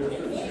you. No, with the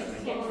food.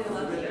 Get to the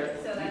left here,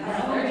 so that's Now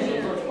bring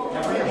your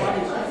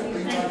body straight.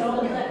 Bring your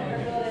body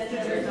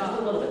there, just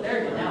a little bit. There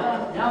you go.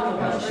 Now you'll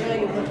have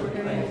straight.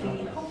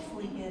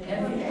 Hopefully get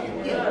And it.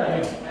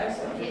 good.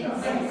 Excellent. Good job.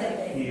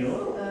 Can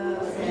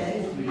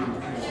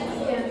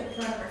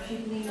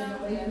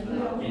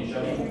you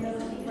show me?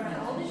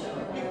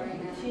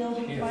 She'll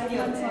be 5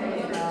 months on the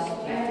first.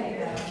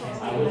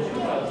 I will show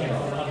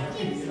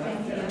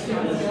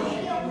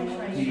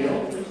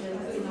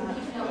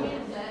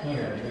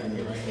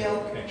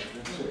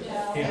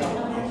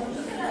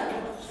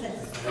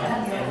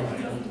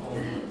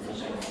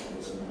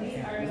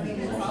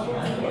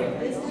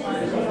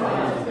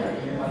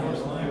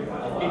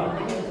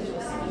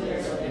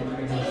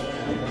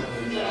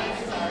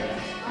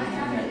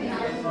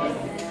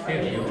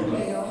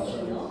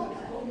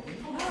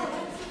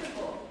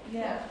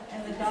Yeah,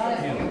 and the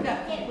dog, you've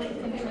got complete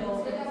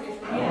control.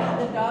 Yeah,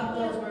 the dog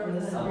knows where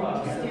the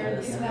steer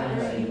the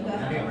smell, you've got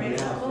the right.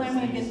 Well, I'm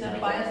gonna get the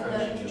bite,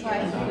 the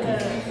try,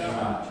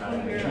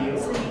 when you're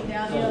sitting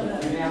down, you know, the,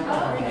 come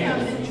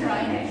and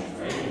try.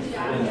 So,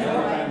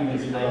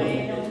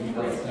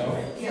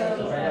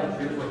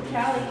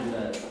 Callie,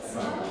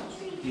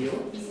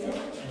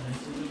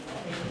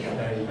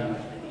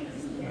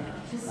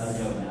 How's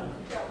it going now?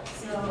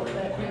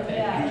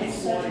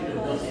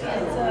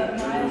 it's a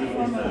mild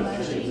form of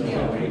mushing.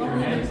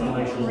 There's no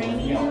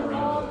training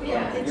involved.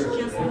 Yeah, it's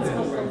just what's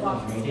supposed to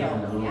walk the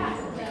dog. Yeah,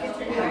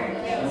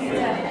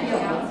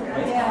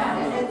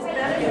 it's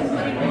better than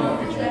putting him on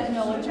the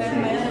treadmill, which I have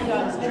my other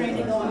dogs trained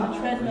to go on the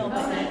treadmill,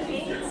 but he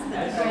hates the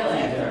treadmill.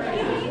 He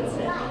hates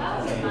it.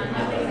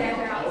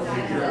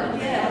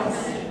 Yes,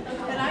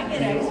 and I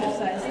get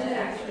exercise too,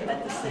 at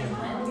the same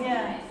time,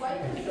 yeah. But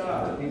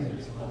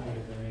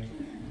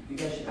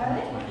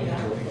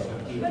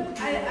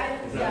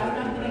I'm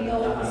not gonna go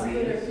with the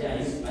scooter.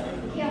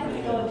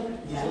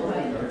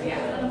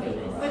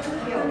 But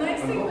the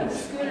nice thing with the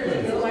scooter is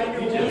the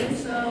lighter weight,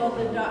 so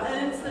the dog, and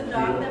it's the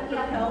dog that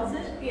propels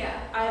it. Yeah.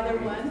 Either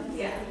one.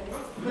 Yeah.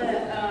 But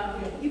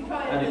you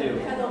probably have to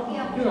pedal.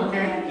 Did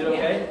okay? Did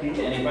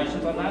okay? Any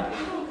questions on that?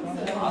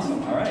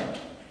 Awesome. All right.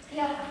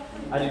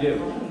 How'd you do?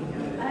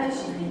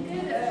 She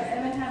did good.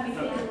 Emma had me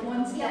take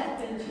one step.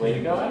 And Way to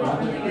go.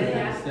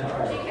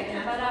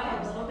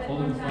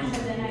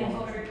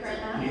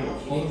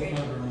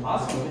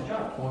 Awesome. Good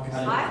job.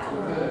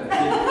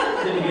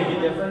 Did it make a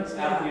difference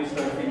after you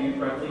started feeding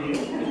correctly?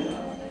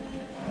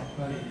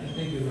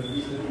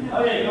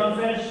 Okay, go and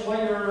finish what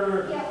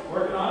you're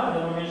working on, and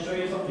then we're going to show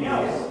you something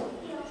else.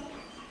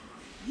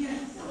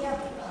 yes.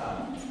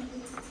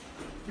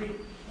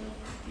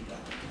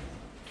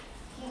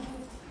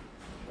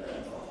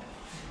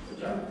 Good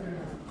job.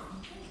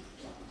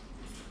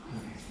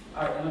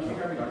 All right, and let's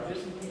grab your dog,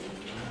 please.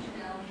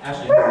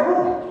 Ashley,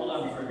 hold on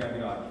before you grab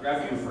your dog.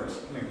 Grab you first.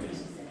 Come here,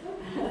 please.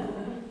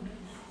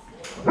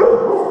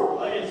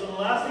 Okay, so the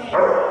last thing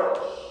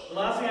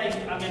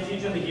I'm going to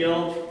teach you in the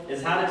guild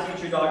is how to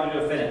teach your dog to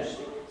do a finish.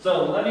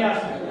 So let me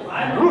ask you, if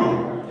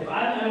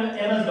I'm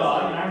Emma's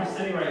dog and I'm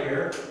sitting right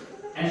here,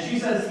 and she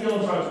says heel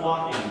and starts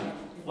walking,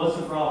 what's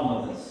the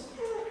problem with this?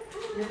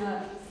 You're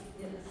not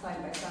side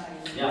by side.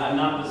 Yeah, I'm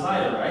not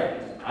beside her, right?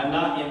 I'm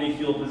not in the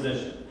heel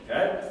position,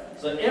 okay?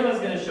 So Emma's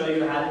going to show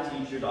you how to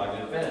teach your dog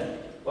to finish.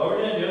 What we're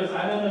going to do is,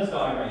 I'm in this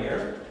dog right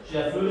here. She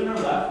has food in her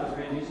left, because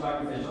we're going to teach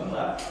dog to finish on the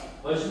left.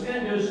 What she's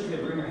going to do is she's going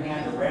to bring her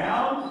hand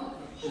around.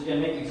 She's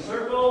going to make a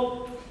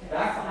circle,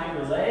 back behind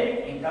her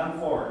leg, and come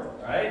forward,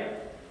 right?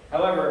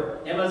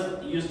 However, Emma's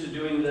used to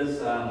doing this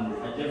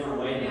a different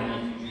way than I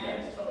teach you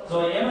guys.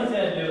 So what Emma's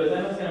going to do is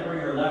Emma's going to bring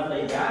her left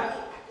leg back.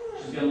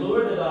 She's going to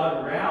lure the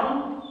dog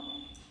around,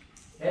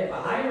 okay,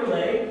 behind her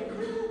leg.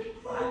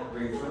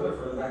 Bring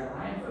further back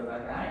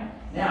behind.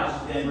 Now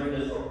she's going to bring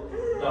this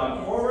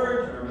dog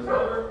forward, turn her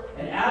over,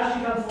 and as she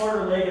comes forward,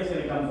 her leg is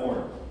going to come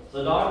forward. So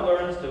the dog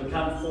learns to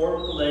come forward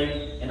with the leg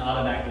and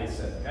automatically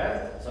sit,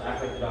 okay? So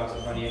act like the dog's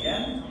in front of you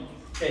again.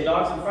 Okay,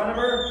 dog's in front of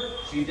her.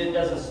 She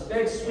does a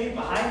big sweep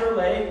behind her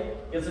leg,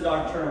 gets the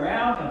dog to turn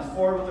around, comes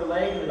forward with her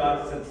leg, and the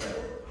dog sits there.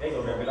 Okay,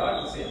 go grab your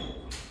dog and see him.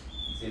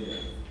 See him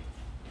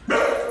there.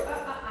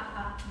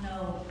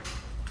 No.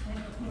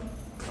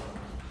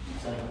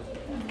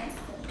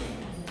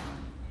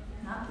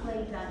 Not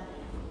played that.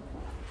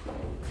 I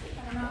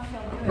don't know if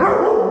he'll do it.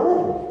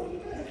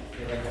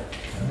 Okay, right there.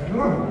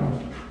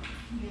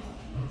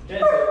 Okay,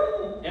 so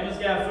Emma's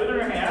got food in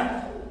her hand,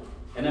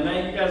 and then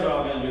you guys are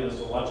all going to do this,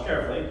 so watch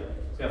carefully.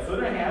 She's got food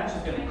in her hand,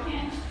 she's going to...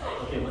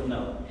 Okay, but no,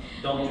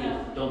 don't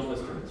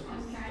twist her.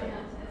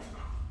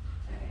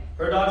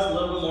 Her dog's a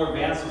little bit more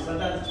advanced, so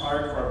sometimes it's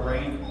hard for our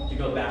brain to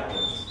go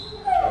backwards.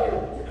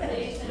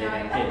 Okay,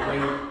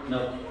 bring her... No.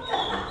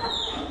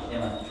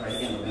 Emma, try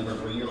again. Remember,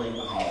 bring your leg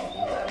behind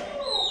you.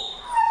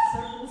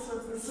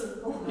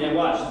 Circle. Yeah,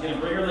 watch. She's going to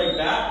bring her leg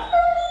back.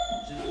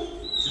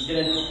 She's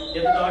going to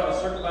get the dog to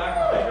circle back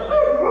behind her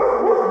leg.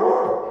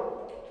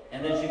 And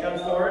then she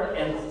comes forward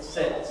and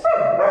sits.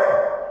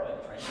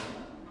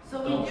 So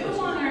we do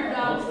want our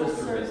dogs to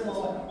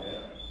circle.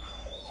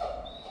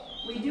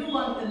 We do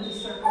want them to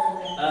circle.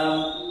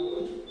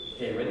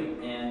 Okay, ready?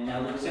 And now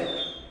look, sit.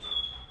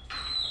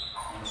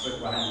 And circle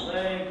behind the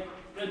leg.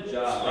 Good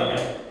job.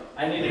 Okay.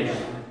 I need to.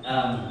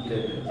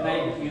 Can I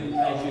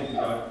shoot the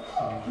dog?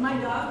 My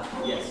dog?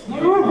 Yes.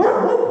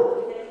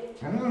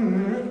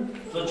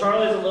 So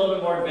Charlie's a little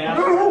bit more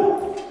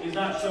advanced. He's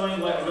not showing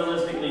what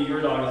realistically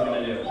your dog is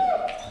going to do.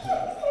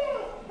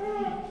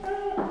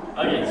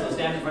 Okay, so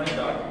stand in front of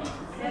your dog.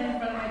 Stand in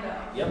front of my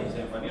dog. Yep,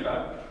 stand in front of your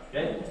dog.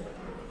 Okay?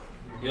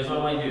 Here's what I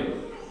want you to do.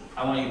 I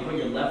want you to put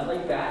your left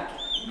leg back,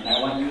 and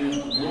I want you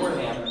to lure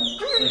him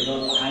so it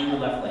goes behind your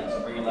left leg. So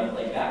bring your left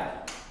leg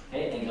back.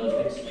 Okay, and go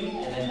big sweep,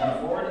 and then come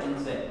forward and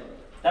sit.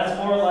 That's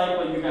more like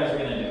what you guys are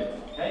going to do.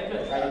 Okay,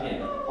 good. Try it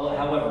again. Well,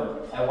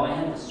 however, I want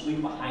him to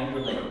sweep behind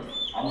your leg,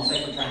 almost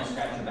like you're trying to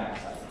scratch your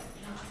backside.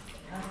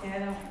 Okay, I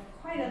don't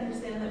quite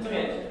understand that.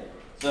 Okay.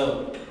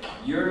 So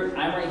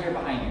I'm right here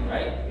behind you,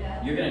 right?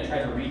 Yeah. You're going to try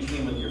to reach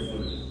me with your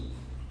food.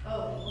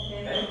 Oh,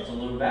 okay. Okay. So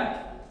move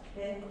back.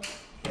 Okay.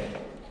 Okay.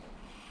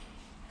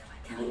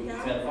 You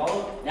got to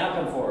follow. Now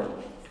come forward.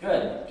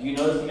 Good. Do you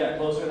notice you got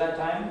closer that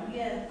time?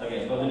 Yes.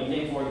 Okay, but when you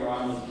came forward, your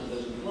arm was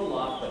positioned a little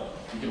off, but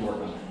you can work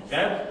on it.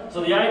 Okay?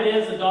 So the idea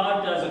is the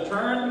dog does a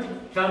turn,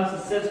 comes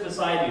and sits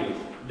beside you.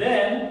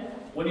 Then,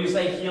 when you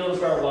say heel and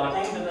start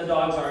walking, then the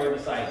dog's already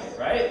beside you,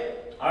 right?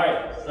 All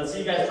right, let's see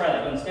you guys try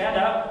that. Go and stand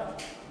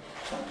up.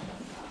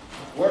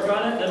 work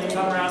on it, then we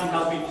come around and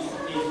help each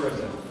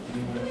person.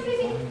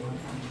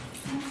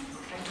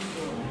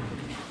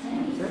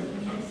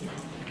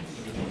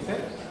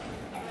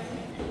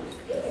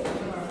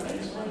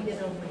 Get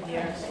over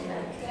here.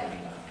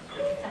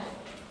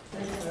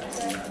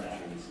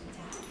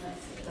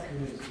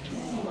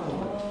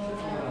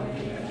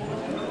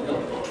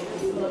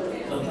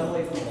 So come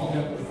away from the wall.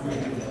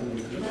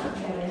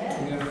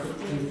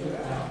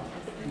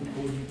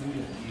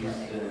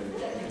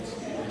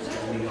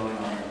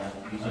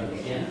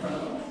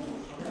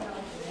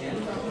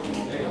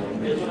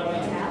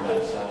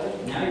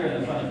 Now you're in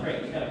the front of break.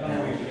 You gotta come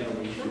over here together.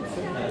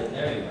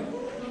 There you go.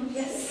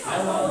 Yes. I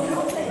want you to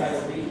try to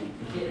read.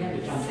 You can't have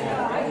to jump back.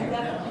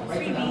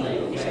 Right to the leg.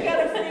 She got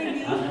a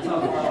freebie. That's how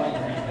far away your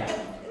hand back.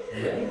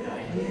 Ready?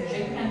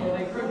 Shake your hand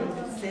away further.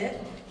 Sit.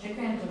 Shake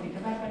your hand away.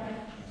 Come back.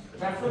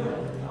 Back further.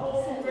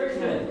 Oh, very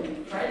good.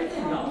 Try it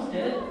again. You almost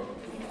did it.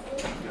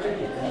 Very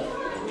good.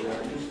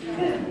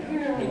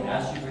 Hey,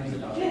 as she brings the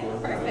dog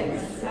forward.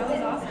 Perfect. That was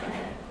awesome.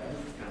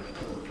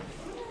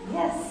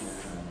 Yes.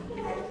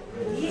 So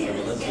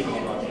let's see what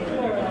we're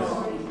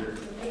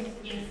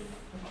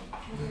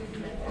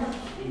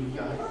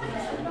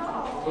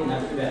Okay,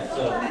 not too bad.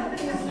 So,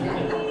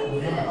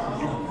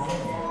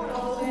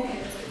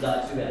 not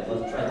too bad.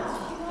 Let's try this.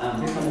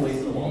 Come away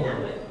from the wall a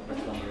little bit.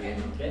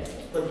 Okay.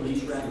 Put the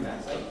leash around your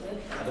backside.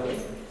 Other way.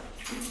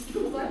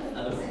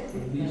 Other way.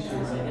 Leash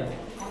around your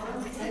backside.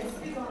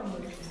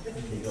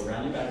 Okay, go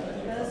around your backside.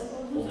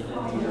 Hold it in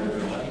your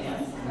right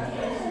hand.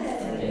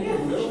 Okay, a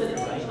little bit of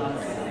right on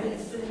around.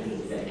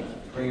 Okay.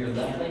 Bring your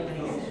left leg,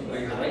 or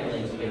your right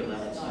leg to your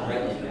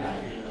right leg back.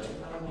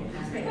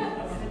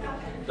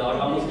 Dog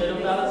almost did it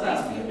without us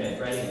asking. Okay,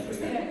 right in.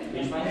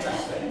 Leash behind your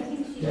backside.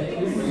 Okay,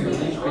 bring your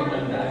leash right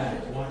leg back.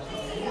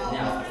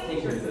 Now,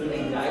 take your foot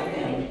leg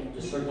diagonally,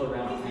 just circle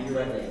around behind your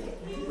right leg.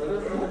 Further.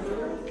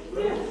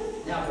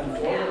 Now, come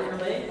forward with your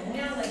leg.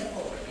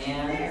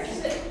 And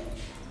sit.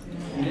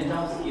 You didn't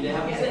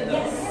have to sit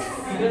though.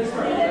 You did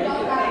start. Very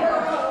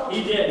good. He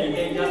did. He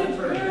gave nothing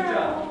first. Good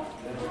job.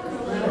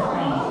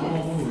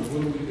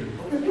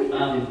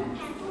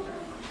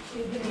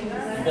 You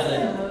gotta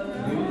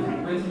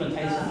bring some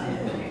attention.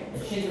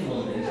 Shake him a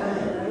little bit.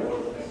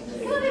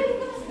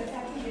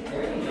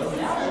 There you go.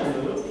 Now she'll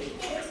move.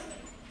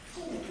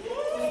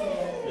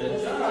 Good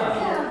job.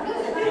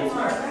 Good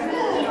start.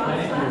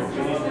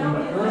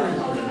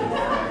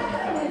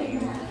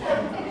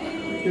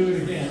 Do it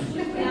again.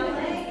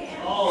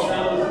 Oh,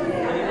 that was, what did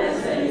you guys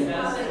say? You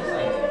guys said it's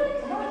like,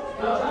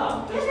 good job.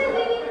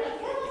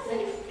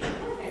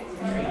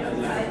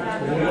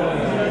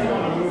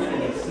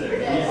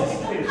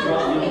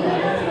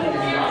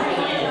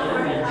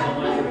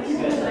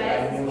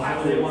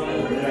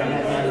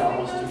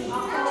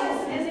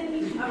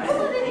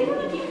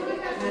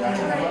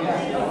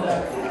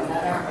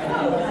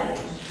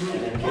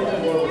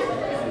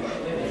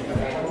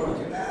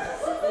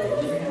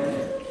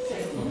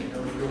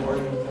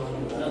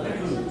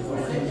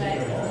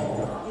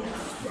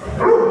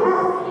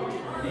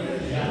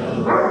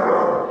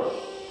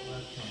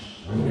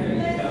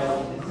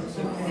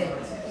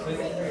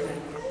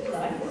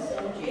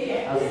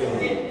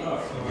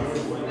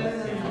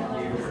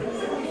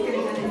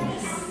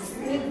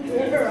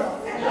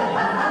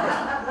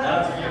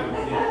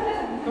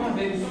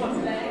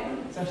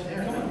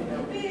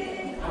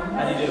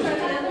 How do you do?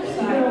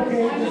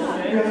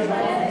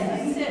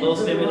 A little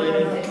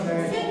stimulated?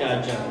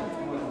 Gotcha.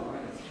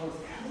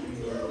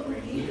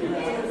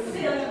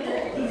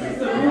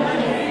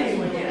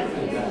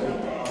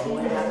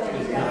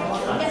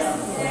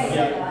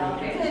 Yeah.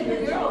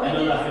 I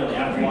know that feeling. I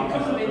have to walk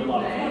myself through a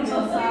lot of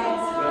fun.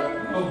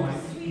 Oh my,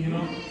 you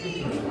know,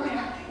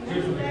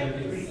 here's what I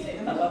do.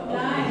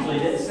 So you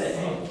did sit.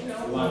 You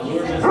want to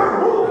lure this?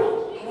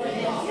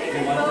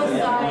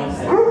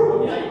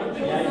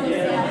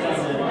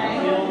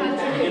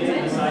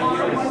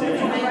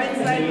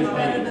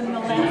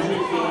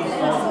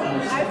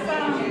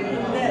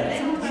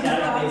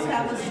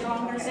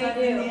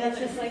 It's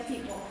just like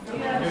people.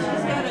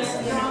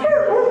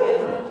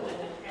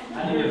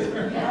 How do you do?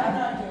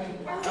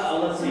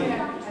 Let's see.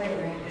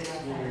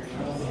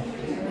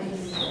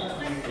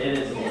 It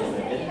is a little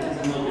bit. It's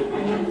a little bit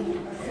weird.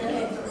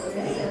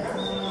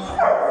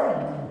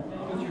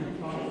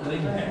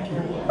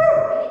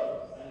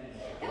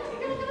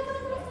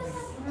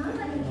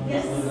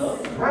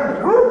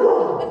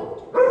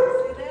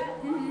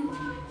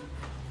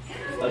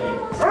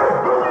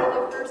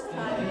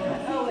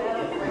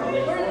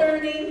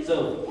 So,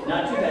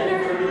 not too bad, you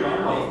turn it the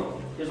wrong way.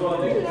 Here's what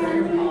I do. Turn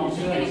your palms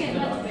to the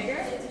dog.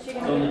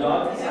 So the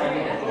dog is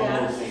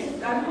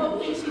I'm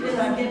hoping she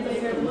doesn't get the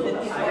 54,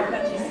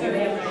 but she's going to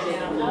have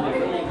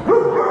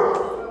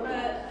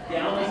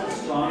down is the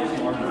strongest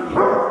marker.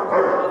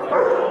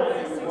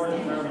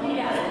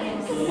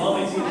 So the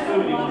moment he sees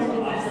food, he wants to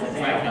off.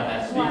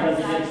 Because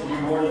he gets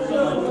rewarded so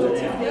much with the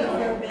down.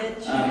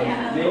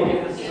 Maybe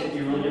if this is something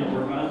you're really going to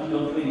work on,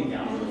 don't do any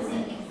downs.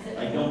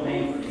 Like, don't pay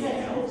for any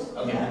downs.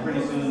 Okay.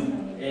 Pretty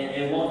soon,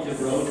 it won't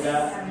erode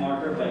that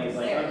marker, but he's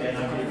like, okay, I'm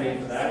not going to pay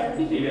for that.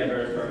 Maybe I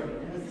better start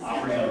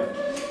offering them.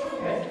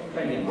 Okay?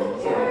 Try again.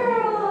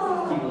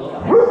 Keep a little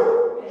high.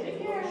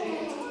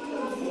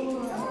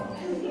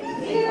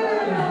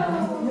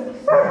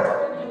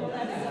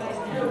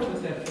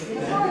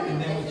 And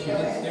then when she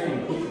gets there, you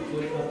put the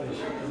foot up and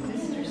she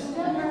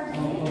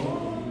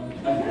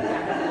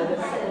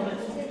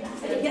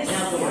Yes.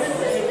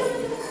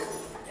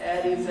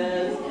 Eddie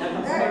says,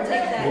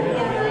 Take that.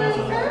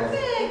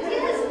 Perfect,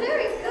 yes,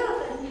 very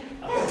good.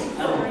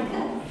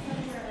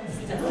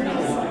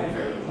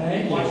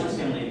 watch this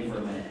young lady for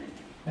a minute.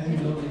 I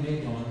think nobody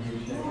made one here,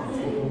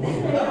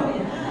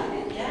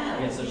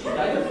 Yeah, so she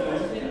got your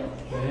foot.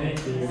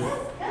 Thank you.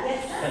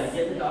 Kind of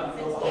get the dog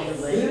feels on your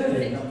leg and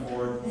then come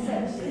forward.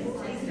 Yeah.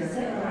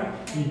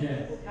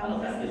 I don't know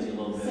if that gives you a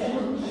little bit.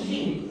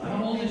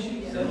 How old is she?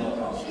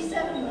 7? She's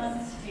 7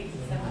 months.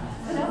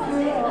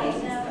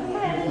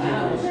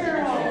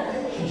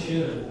 She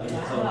should.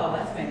 Wow,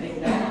 that's my big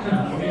dog. I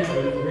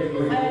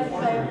have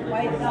my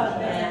white dog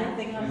does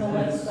everything on the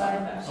left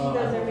side. She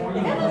does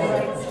everything on the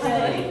right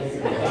side.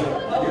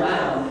 Oh,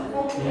 wow.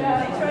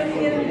 Yeah, I try to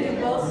get her to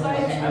do both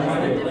sides. It's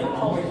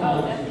difficult.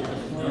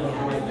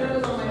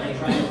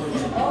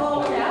 Oh,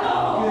 yeah.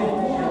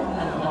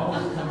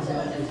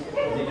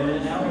 Is he doing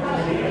it now?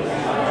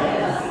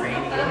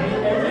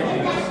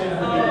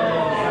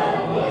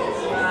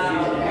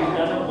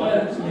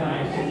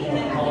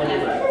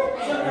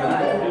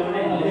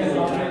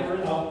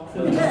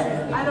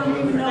 I don't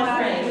even know how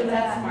to do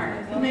that.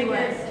 Make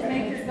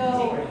her go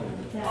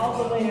all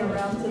the way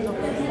around to the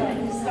left side.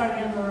 You start on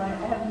the right. I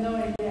have no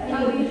idea.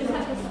 Oh, you just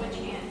have to switch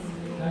hands.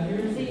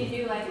 So you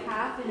do like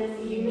half and then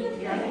you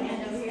your other hand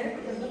over here.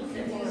 So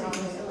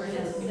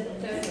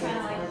it's kind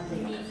of like you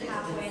meet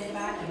halfway in the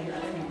back and your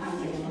other hand.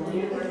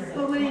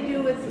 But what do you do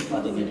with the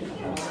foot?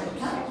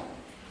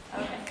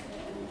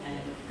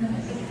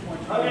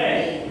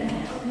 Okay.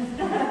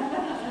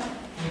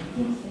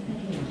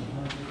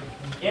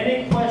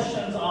 Any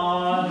questions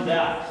on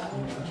that?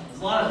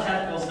 There's a lot of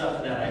technical stuff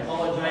to that. I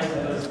apologize.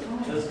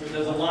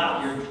 There's a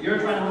lot. You're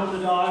trying to move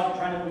the dog. You're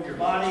trying to move your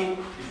body.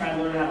 You're trying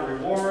to learn how to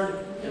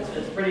reward.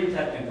 It's pretty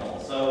technical.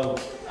 So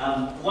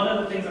one of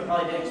the things I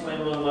probably didn't explain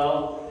really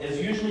well is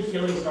usually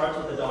healing starts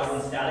with the dog in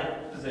a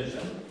static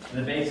position, in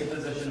the basic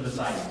position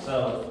beside you.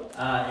 So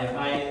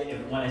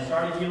when I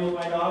started healing with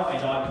my dog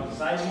is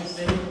beside me,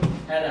 sitting,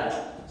 head up.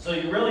 So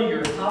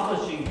you're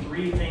accomplishing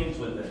 3 things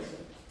with this.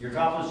 You're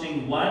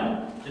accomplishing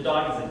 1, the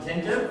dog is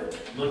attentive,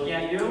 looking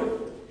at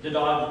you. The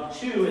dog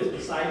 2 is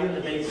beside you in the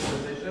basic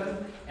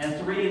position, and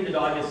 3, the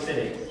dog is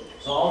sitting.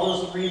 So all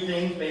those 3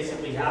 things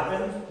basically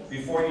happen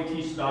before you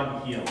teach the dog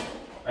to heel.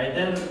 Right?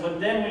 Then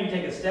when you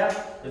take a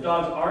step, the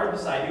dog's already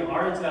beside you,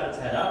 already's got its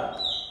head up,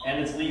 and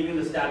it's leaving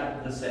the static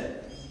of the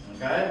sit.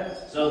 Okay?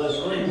 So there's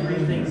really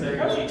 3 things that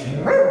you're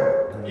teaching.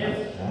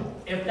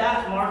 If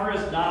that marker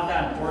is not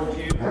that important to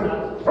you, it's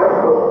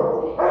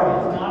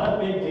not a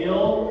big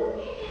deal.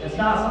 It's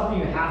not something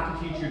you have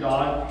to teach your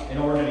dog in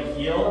order to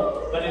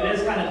heel, but it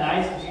is kind of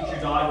nice to teach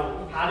your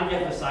dog how to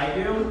get beside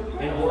you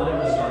in order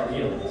to start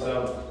healing.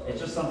 So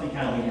it's just something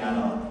kind of we add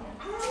on.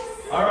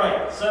 All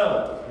right,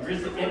 so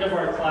here's the end of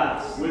our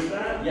class. With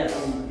that, Yes.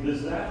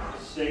 Does that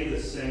stay the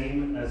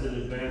same as it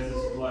advances?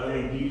 I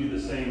mean, do you do the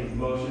same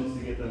motions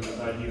to get them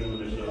beside you when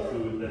there's no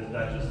food?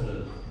 That's just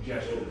a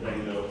gesture that they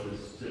know to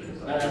sit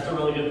beside. That's a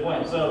really good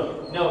point.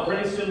 So, no,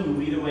 pretty soon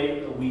we weed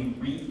away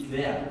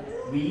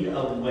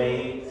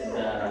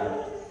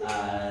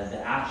the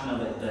action of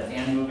the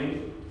hand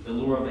moving, the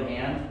lure of the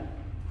hand,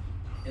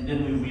 and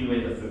then we weed away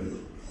the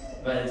food.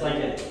 But it's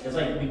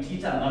like we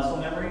teach that muscle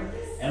memory,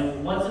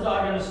 and once the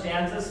dog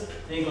understands this,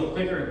 they go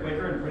quicker and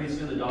quicker, and pretty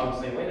soon the dog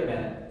will say, wait a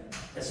minute,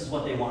 this is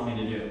what they want me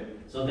to do.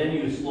 So then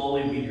you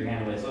slowly weed your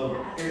hand away.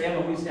 So here,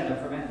 Emma, we stand up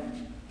for a minute.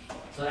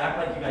 So act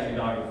like you got your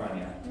dog in front of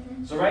you.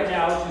 So right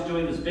now, she's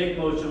doing this big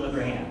motion with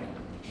her hand.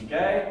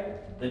 Okay?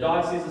 The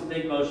dog sees this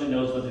big motion,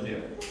 knows what to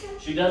do.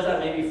 She does that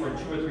maybe for 2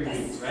 or 3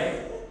 weeks,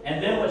 right?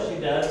 And then what she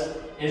does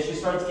is she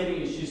starts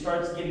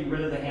getting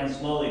rid of the hand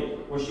slowly,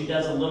 where she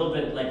does a little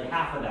bit, like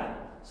half of that.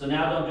 So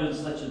now don't do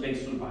such a big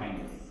swoop behind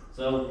you.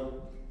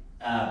 So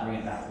bring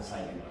it back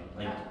beside you.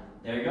 Like,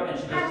 there you go, and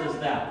she just does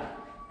that.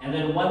 And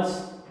then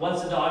once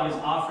the dog is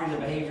offering the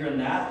behavior in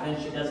that, then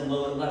she does a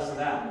little bit less of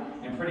that.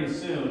 And pretty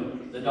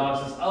soon, the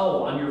dog says,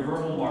 oh, on your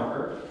verbal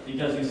marker,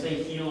 because you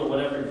say heel or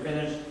whatever you're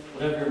finished,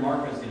 whatever your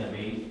marker is going to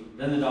be,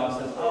 then the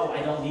dog says, oh,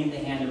 I don't need the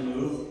hand to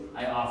move,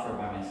 I offer it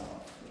by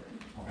myself.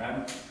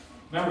 Okay?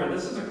 Remember,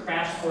 this is a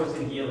crash course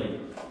in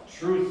healing.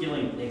 True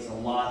healing takes a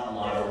lot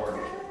of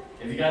work.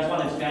 If you guys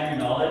want to expand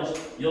your knowledge,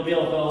 you'll be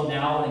able to go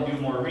now and do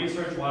more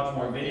research, watch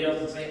more videos,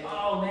 and say,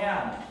 oh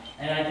man,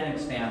 and I can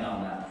expand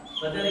on that.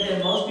 But then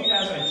again, most of you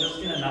guys are just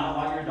going to not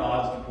want your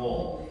dogs to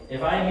pull.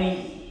 If I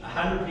meet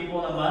 100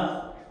 people in a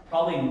month,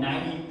 probably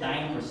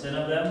 99%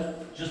 of them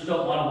just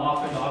don't want to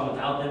walk their dog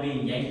without them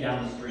being yanked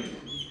down the street.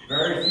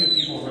 Very few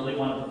people really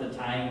want to put the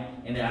time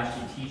in to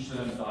actually teach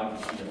them the dog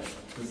to heal.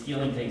 Because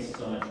healing takes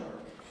so much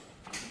work.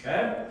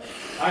 Okay?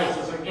 Alright,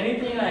 so is there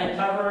anything I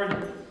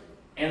covered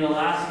in the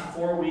last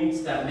 4 weeks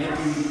that maybe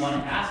you want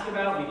to ask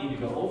about, we need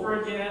to go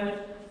over again?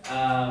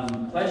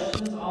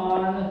 Questions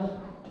on,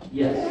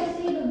 yes? Can I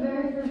see the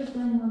very first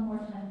thing one more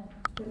time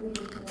that we did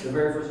today? The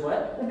very first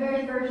what? The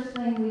very first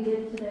thing we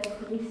did today,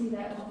 could we see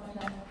that one more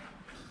time?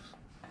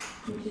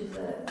 Which is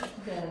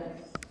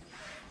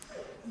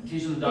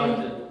Teaching the dog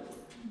to,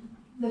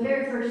 the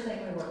very first thing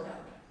we worked on.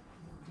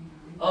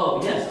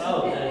 oh,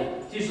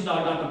 yes, teach the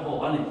dog not to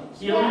pull. On the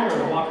heeling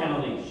or walking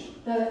on a leash?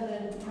 The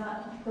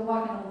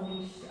walking on the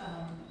leash,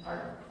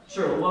 part,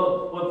 Sure,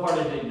 what part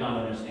of it you don't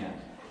understand?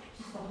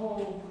 just the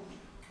whole,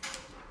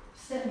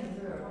 step me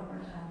through it one more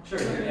time. Sure,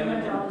 here,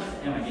 Emma,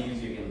 can you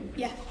use you again?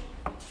 Yeah.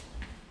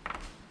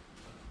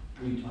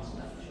 Will you toss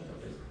that for sure,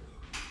 please?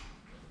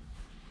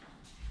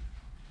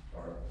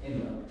 Or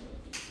anyway.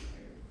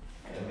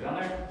 Okay, get on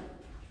there.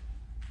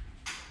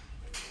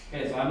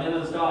 Okay, so I'm in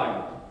this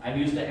dog. I'm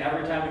used to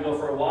every time we go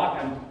for a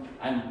walk,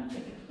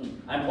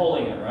 I'm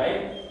pulling it,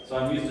 right? So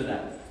I'm used to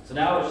that. So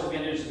now what she's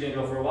gonna do, she's gonna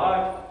go for a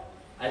walk.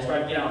 I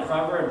start to get out in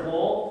front of her and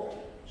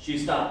pull. She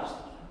stops.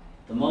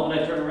 The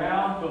moment I turn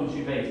around, boom,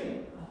 she faces me.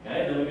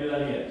 Okay, then we do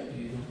that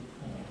again.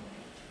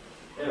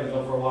 Okay, we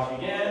go for a walk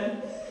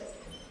again.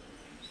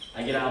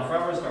 I get out in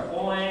front of her, start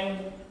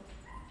pulling.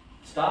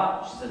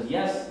 Stop. She says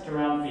yes, turn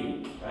around,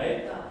 feed,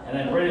 right? And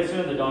then pretty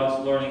soon the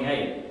dog's learning,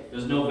 hey,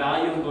 there's no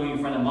value in going in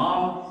front of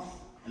mom,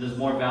 and there's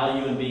more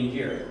value in being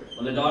here.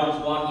 When the dog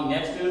is walking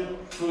next to him,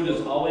 food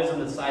is always on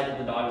the side that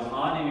the dog is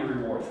on, and you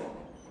reward him.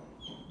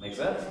 Make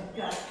sense?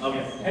 Got it.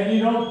 Okay. And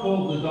you don't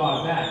pull the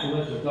dog back, you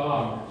let the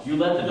dog. You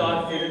let the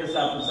dog figure this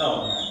out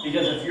himself.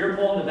 Because if you're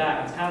pulling the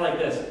back, it's kind of like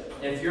this.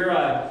 If your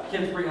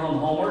kids bring home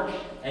homework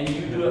and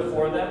you do it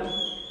for them,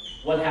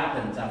 what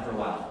happens after a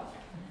while?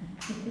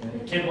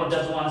 The kid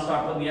doesn't want to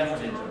start putting the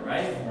effort into it,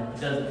 right?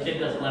 The kid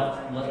does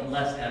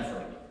less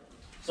effort.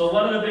 So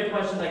one of the big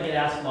questions I get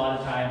asked a lot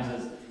of times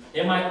is,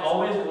 am I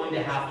always going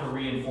to have to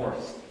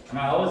reinforce? Am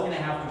I always going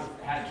to have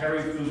to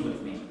carry food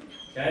with me?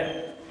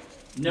 Okay?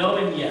 No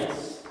and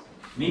yes.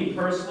 Me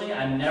personally,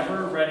 I'm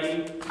never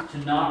ready to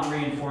not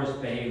reinforce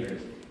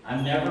behaviors.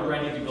 I'm never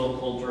ready to go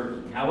cold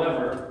turkey.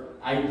 However,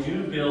 I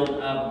do build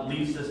a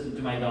belief system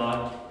to my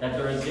dog that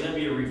there is going to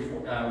be a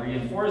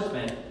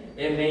reinforcement.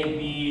 It may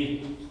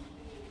be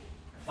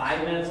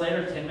 5 minutes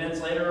later, 10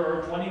 minutes later,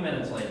 or 20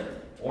 minutes later,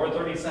 or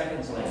 30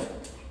 seconds later.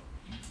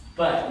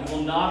 But you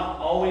will not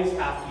always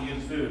have to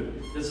use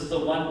food. This is the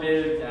one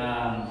big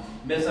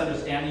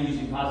misunderstanding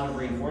using positive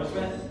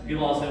reinforcement.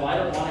 People all say, well, I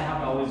don't want to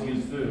have to always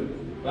use food.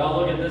 Well,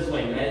 look at it this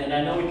way, and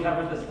I know we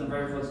covered this in the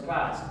very first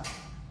class.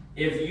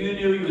 If you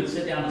knew you would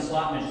sit down a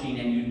slot machine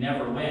and you'd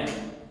never win,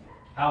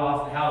 how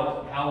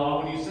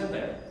long would you sit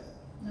there?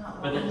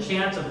 But the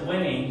chance of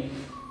winning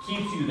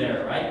keeps you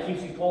there, right?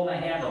 Keeps you pulling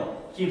that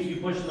handle, keeps you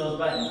pushing those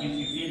buttons, keeps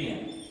you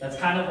feeding. That's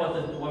kind of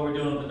what we're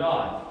doing with the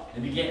dog.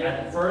 And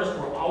at first,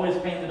 we're always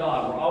paying the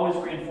dog. We're always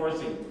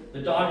reinforcing.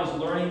 The dog is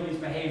learning these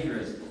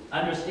behaviors,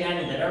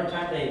 understanding that every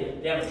time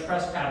they have a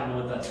trust pattern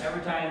with us,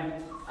 every time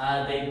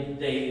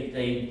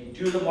they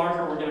do the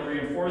marker, we're going to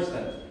reinforce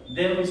them.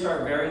 Then we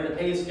start varying the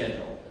pay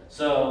schedule.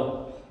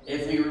 So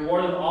if we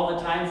reward them all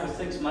the time for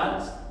 6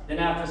 months, then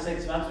after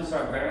 6 months we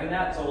start varying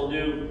that. So we'll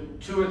do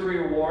 2 or 3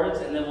 rewards,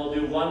 and then we'll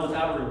do 1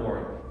 without a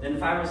reward. Then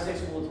 5 or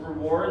 6 with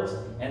rewards,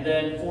 and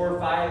then 4 or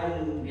 5,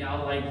 and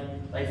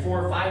like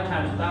 4 or 5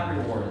 times without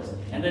rewards,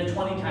 and then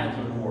 20 times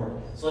with reward.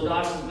 So the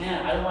dog says,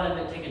 man, I don't want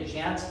to take a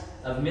chance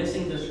of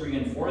missing this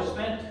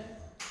reinforcement,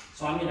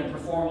 so I'm going to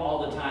perform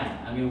all the time.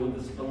 I mean,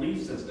 with this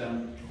belief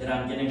system that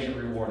I'm going to get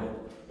rewarded.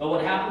 But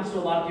what happens to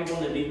a lot of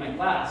people when they leave my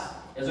class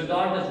is a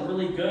dog does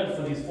really good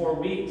for these 4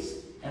 weeks,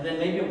 and then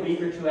maybe a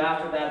week or 2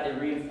 after that they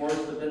reinforce,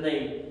 but then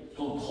they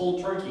go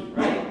cold turkey,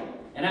 right?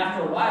 And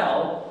after a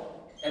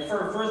while, and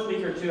for a first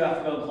week or 2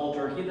 after going cold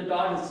turkey, the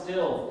dog is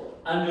still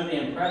under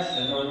the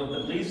impression or with the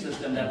belief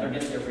system that they're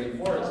going to get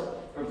reinforced.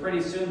 But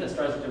pretty soon that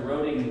starts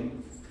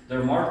eroding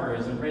their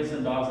markers, and pretty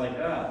soon the dog's like,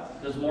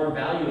 there's more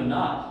value in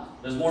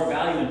not. There's more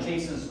value in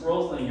chasing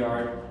squirrels in the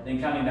yard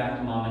than coming back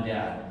to mom and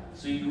dad.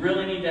 So you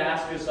really need to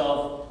ask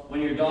yourself,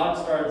 when your dog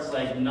starts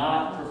like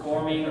not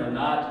performing or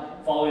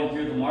not following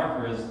through the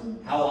markers,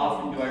 how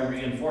often do I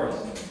reinforce?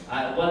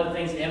 One of the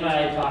things Emma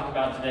and I talked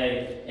about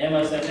today,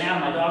 Emma said,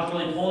 man, my dog's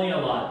really pulling a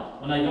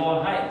lot when I go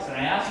on hikes. And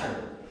I asked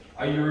her,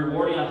 are you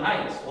rewarding on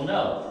hikes? Well,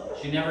 no.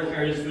 She never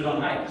carries food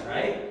on hikes,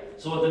 right?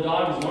 So what the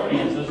dog is learning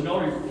is there's no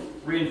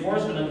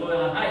reinforcement of going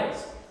on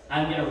hikes.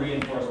 I'm going to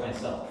reinforce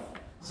myself.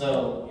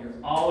 So you're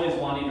always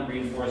wanting to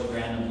reinforce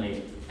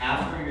randomly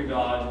after your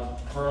dog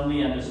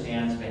firmly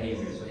understands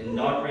behaviors. So in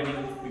dog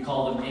training, we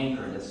call them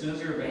anchored. As soon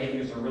as your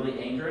behaviors are really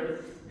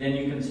anchored, then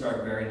you can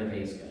start varying the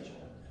pay schedule.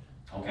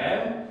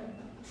 Okay?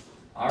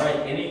 All right,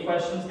 any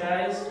questions,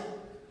 guys?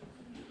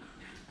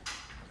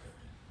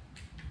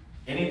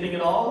 Anything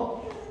at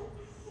all?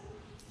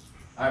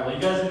 All right, well,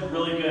 you guys did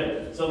really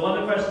good. So one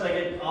of the questions I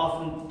get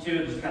often,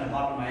 too, just kind of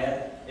pop in my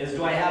head, is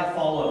do I have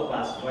follow-up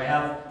classes? Do I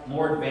have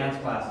more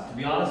advanced classes? To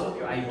be honest with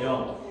you, I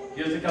don't.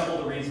 Here's a couple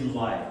of the reasons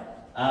why.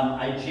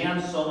 I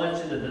jam so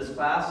much into this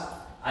class,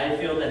 I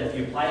feel that if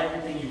you apply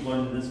everything you've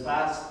learned in this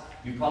class,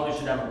 you probably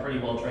should have a pretty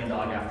well-trained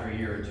dog after a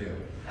year or 2.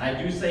 And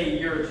I do say a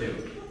year or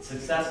 2.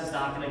 Success is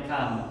not going to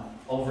come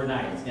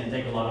overnight. It's gonna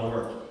take a lot of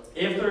work.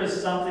 If there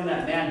is something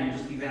that, man,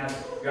 you're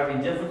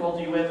having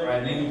difficulty with, or I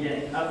maybe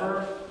can't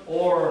cover,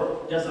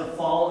 or doesn't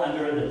fall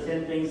under the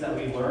 10 things that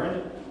we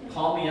learned,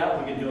 call me up.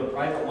 We can do a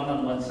private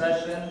one-on-one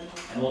session,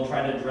 and we'll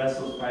try to address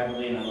those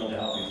privately, and I'd love to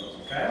help you with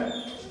those, okay?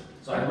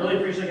 So I really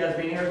appreciate you guys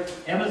being here.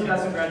 Emma's got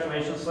some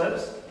graduation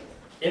slips.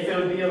 If it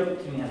would be a,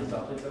 can you hand this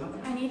up, please, Emma?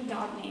 I need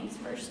dog names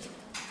first.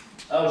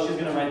 Oh, she's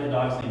gonna write the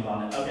dog's name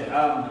on it. Okay,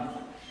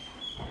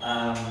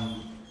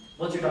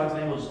 what's your dog's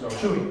name? We'll just go.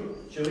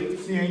 Chewy. Chewy?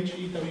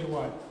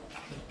 C-H-E-W-Y.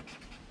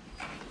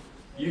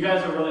 You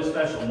guys are really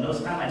special, and most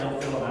of the time I don't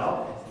fill them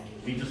out.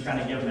 We just kind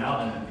of give them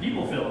out, and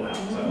people fill them out.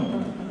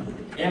 So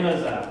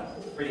Emma's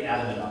pretty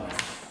adamant on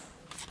that.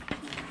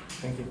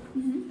 Thank you.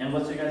 And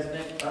what's your guys'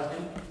 name? Last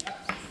name?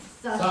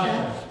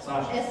 Sasha.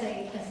 Sasha.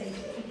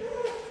 S-A-S-H-A.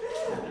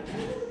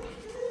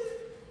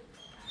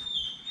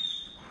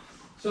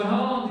 So how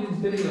long do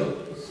these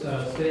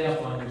videos stay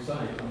up on your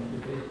site, on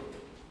your page?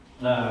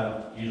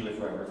 Usually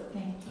forever.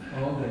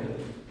 Oh, okay.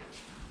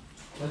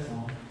 That's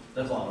long.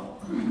 That's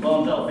long. Well,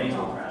 until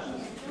Facebook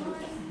crashes,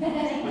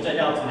 which I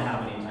doubt is gonna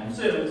happen anytime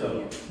soon. So,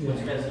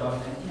 what's your guys'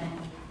 dog's name?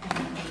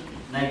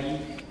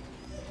 Nike,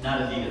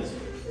 not Adidas.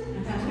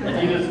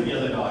 Adidas is the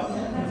other dog.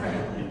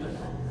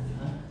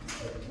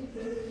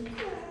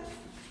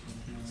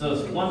 So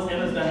once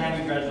Emma's done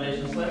having your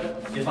graduation slip,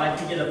 if I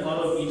could get a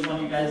photo of each one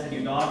of you guys and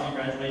your dog and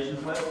your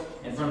graduation slip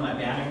in front of my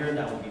banner here,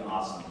 that would be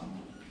awesome.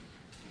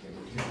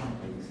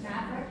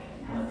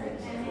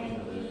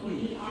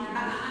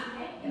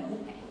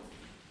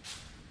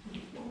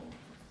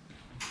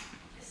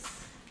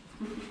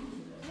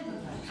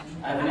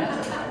 I have an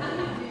answer.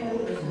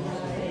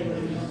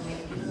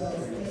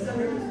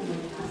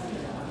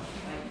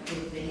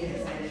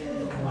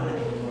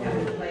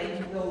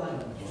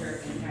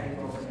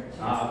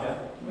 Okay.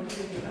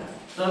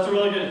 So that's a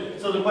really good.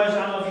 So the question,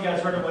 I don't know if you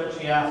guys heard of what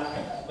she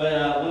asked,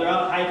 but when they're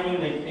out hiking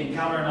and they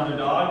encounter another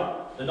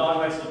dog, the dog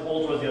likes to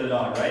pull towards the other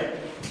dog, right?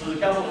 So there's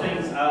a couple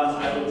things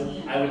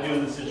I would do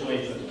in this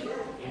situation.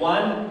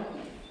 One,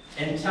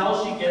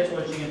 until she gets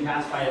where she can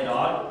pass by a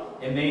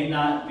dog, it may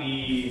not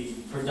be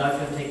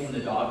productive taking the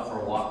dog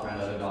for a walk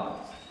around other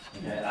dogs.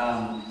 Okay.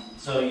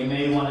 So you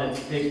may want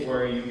to pick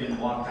where you can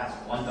walk past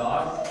one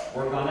dog,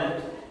 work on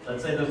it.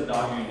 Let's say there's a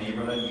dog in your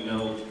neighborhood, you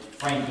know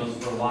Frank goes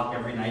for a walk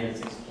every night at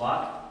 6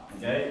 o'clock.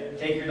 Okay?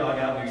 Take your dog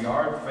out in your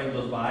yard, Frank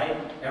goes by.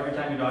 Every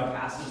time your dog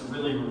passes,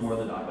 really reward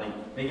the dog, like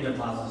make it a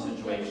positive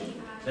situation.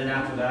 Then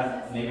after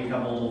that, maybe a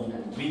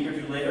week or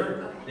two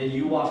later, then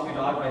you walk your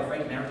dog by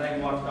Frank, and every time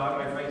you walk the dog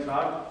by Frank's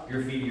dog,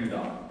 you're feeding your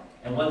dog.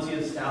 And once you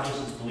establish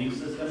this belief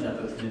system that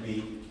there's going to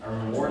be a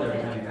reward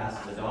every time you pass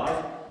the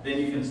dog, then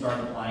you can start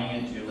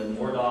applying it to like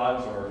more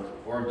dogs or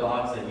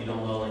dogs that you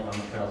don't know, like on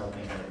the trails and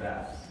things like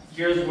that.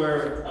 Here's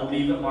where a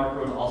leave it marker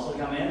would also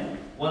come in.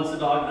 Once the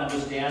dog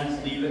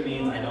understands leave it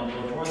means I don't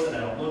go towards it, I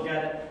don't look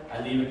at it,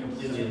 I leave it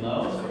completely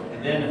alone.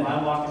 And then if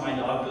I'm walking my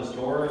dog to the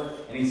store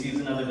and he sees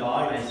another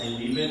dog and I say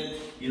leave it,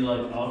 he's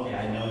like, oh, okay,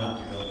 I know not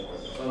to go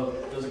towards it. So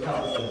there's a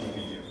couple things you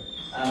can do.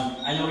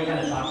 I know we kind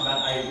of talked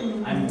about,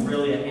 I'm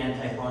really an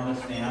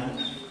anti-harness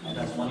fan.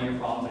 That's one of your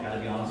problems, I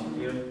gotta be honest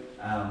with you.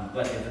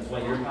 But if it's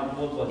what you're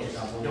comfortable with, what you're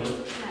comfortable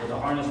with the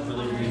harness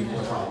really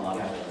reinforces a lot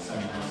of it.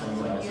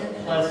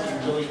 Plus, you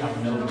really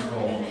have no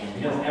control.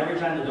 Because every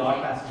time the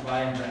dog passes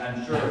by,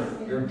 I'm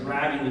sure you're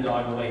dragging the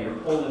dog away, you're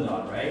pulling the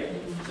dog, right?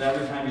 So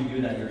every time you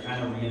do that, you're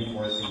kind of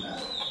reinforcing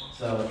that.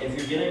 So if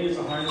you're gonna use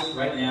a harness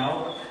right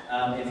now,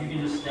 if you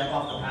can just step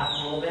off the path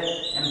a little bit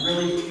and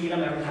really feed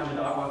them every time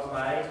the dog walks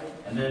by,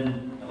 and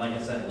then, like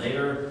I said,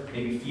 later,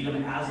 maybe feed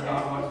him as the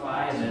dog walks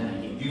by, and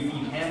then you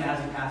feed him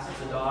as he passes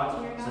the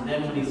dog. So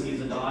then when he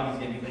sees a dog, he's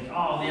going to be like,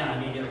 oh man,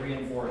 I'm going to get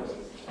reinforced,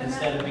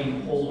 instead of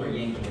being pulled or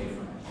yanked away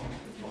from him.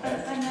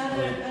 Okay?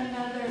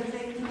 Another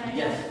thing, can I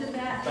Yes. add to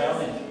that? By all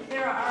means.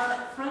 There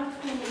are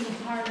front-hanging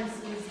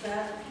harnesses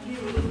that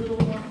give you a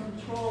little more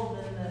control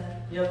than the...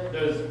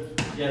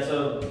 Yep,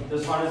 so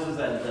there's harnesses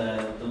that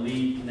the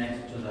lead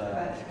connects to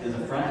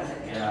the front.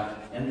 Yeah,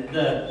 and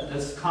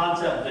this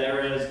concept there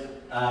is,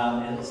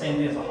 and the same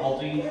thing as a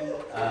halty.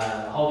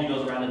 Halty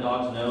goes around the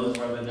dog's nose,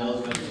 where the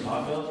nose goes, the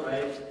dog goes,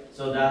 right?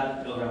 So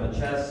that goes around the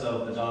chest,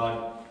 so if the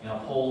dog,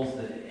 pulls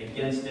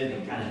against it,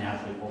 it kind of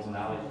naturally pulls them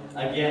that way.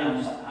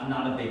 Again, I'm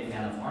not a big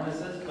fan of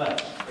harnesses,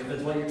 but if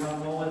it's what you're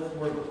comfortable with,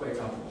 work with what you're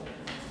comfortable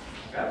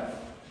with. Okay?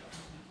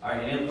 All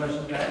right, any other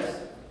questions, guys?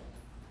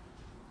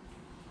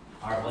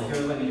 All right, well,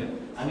 here's what I do.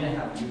 I'm going to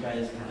have you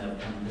guys kind of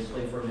come this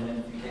way for a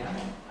minute if you can.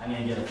 I'm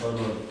going to get a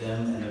photo of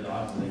them and their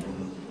dogs so they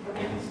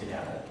can sit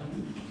at it.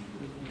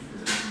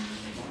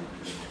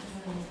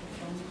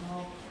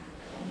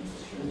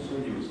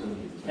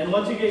 And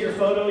once you get your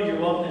photo, you're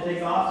welcome to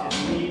take off.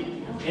 If you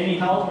need any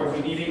help or if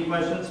you need any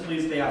questions,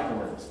 please stay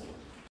afterwards.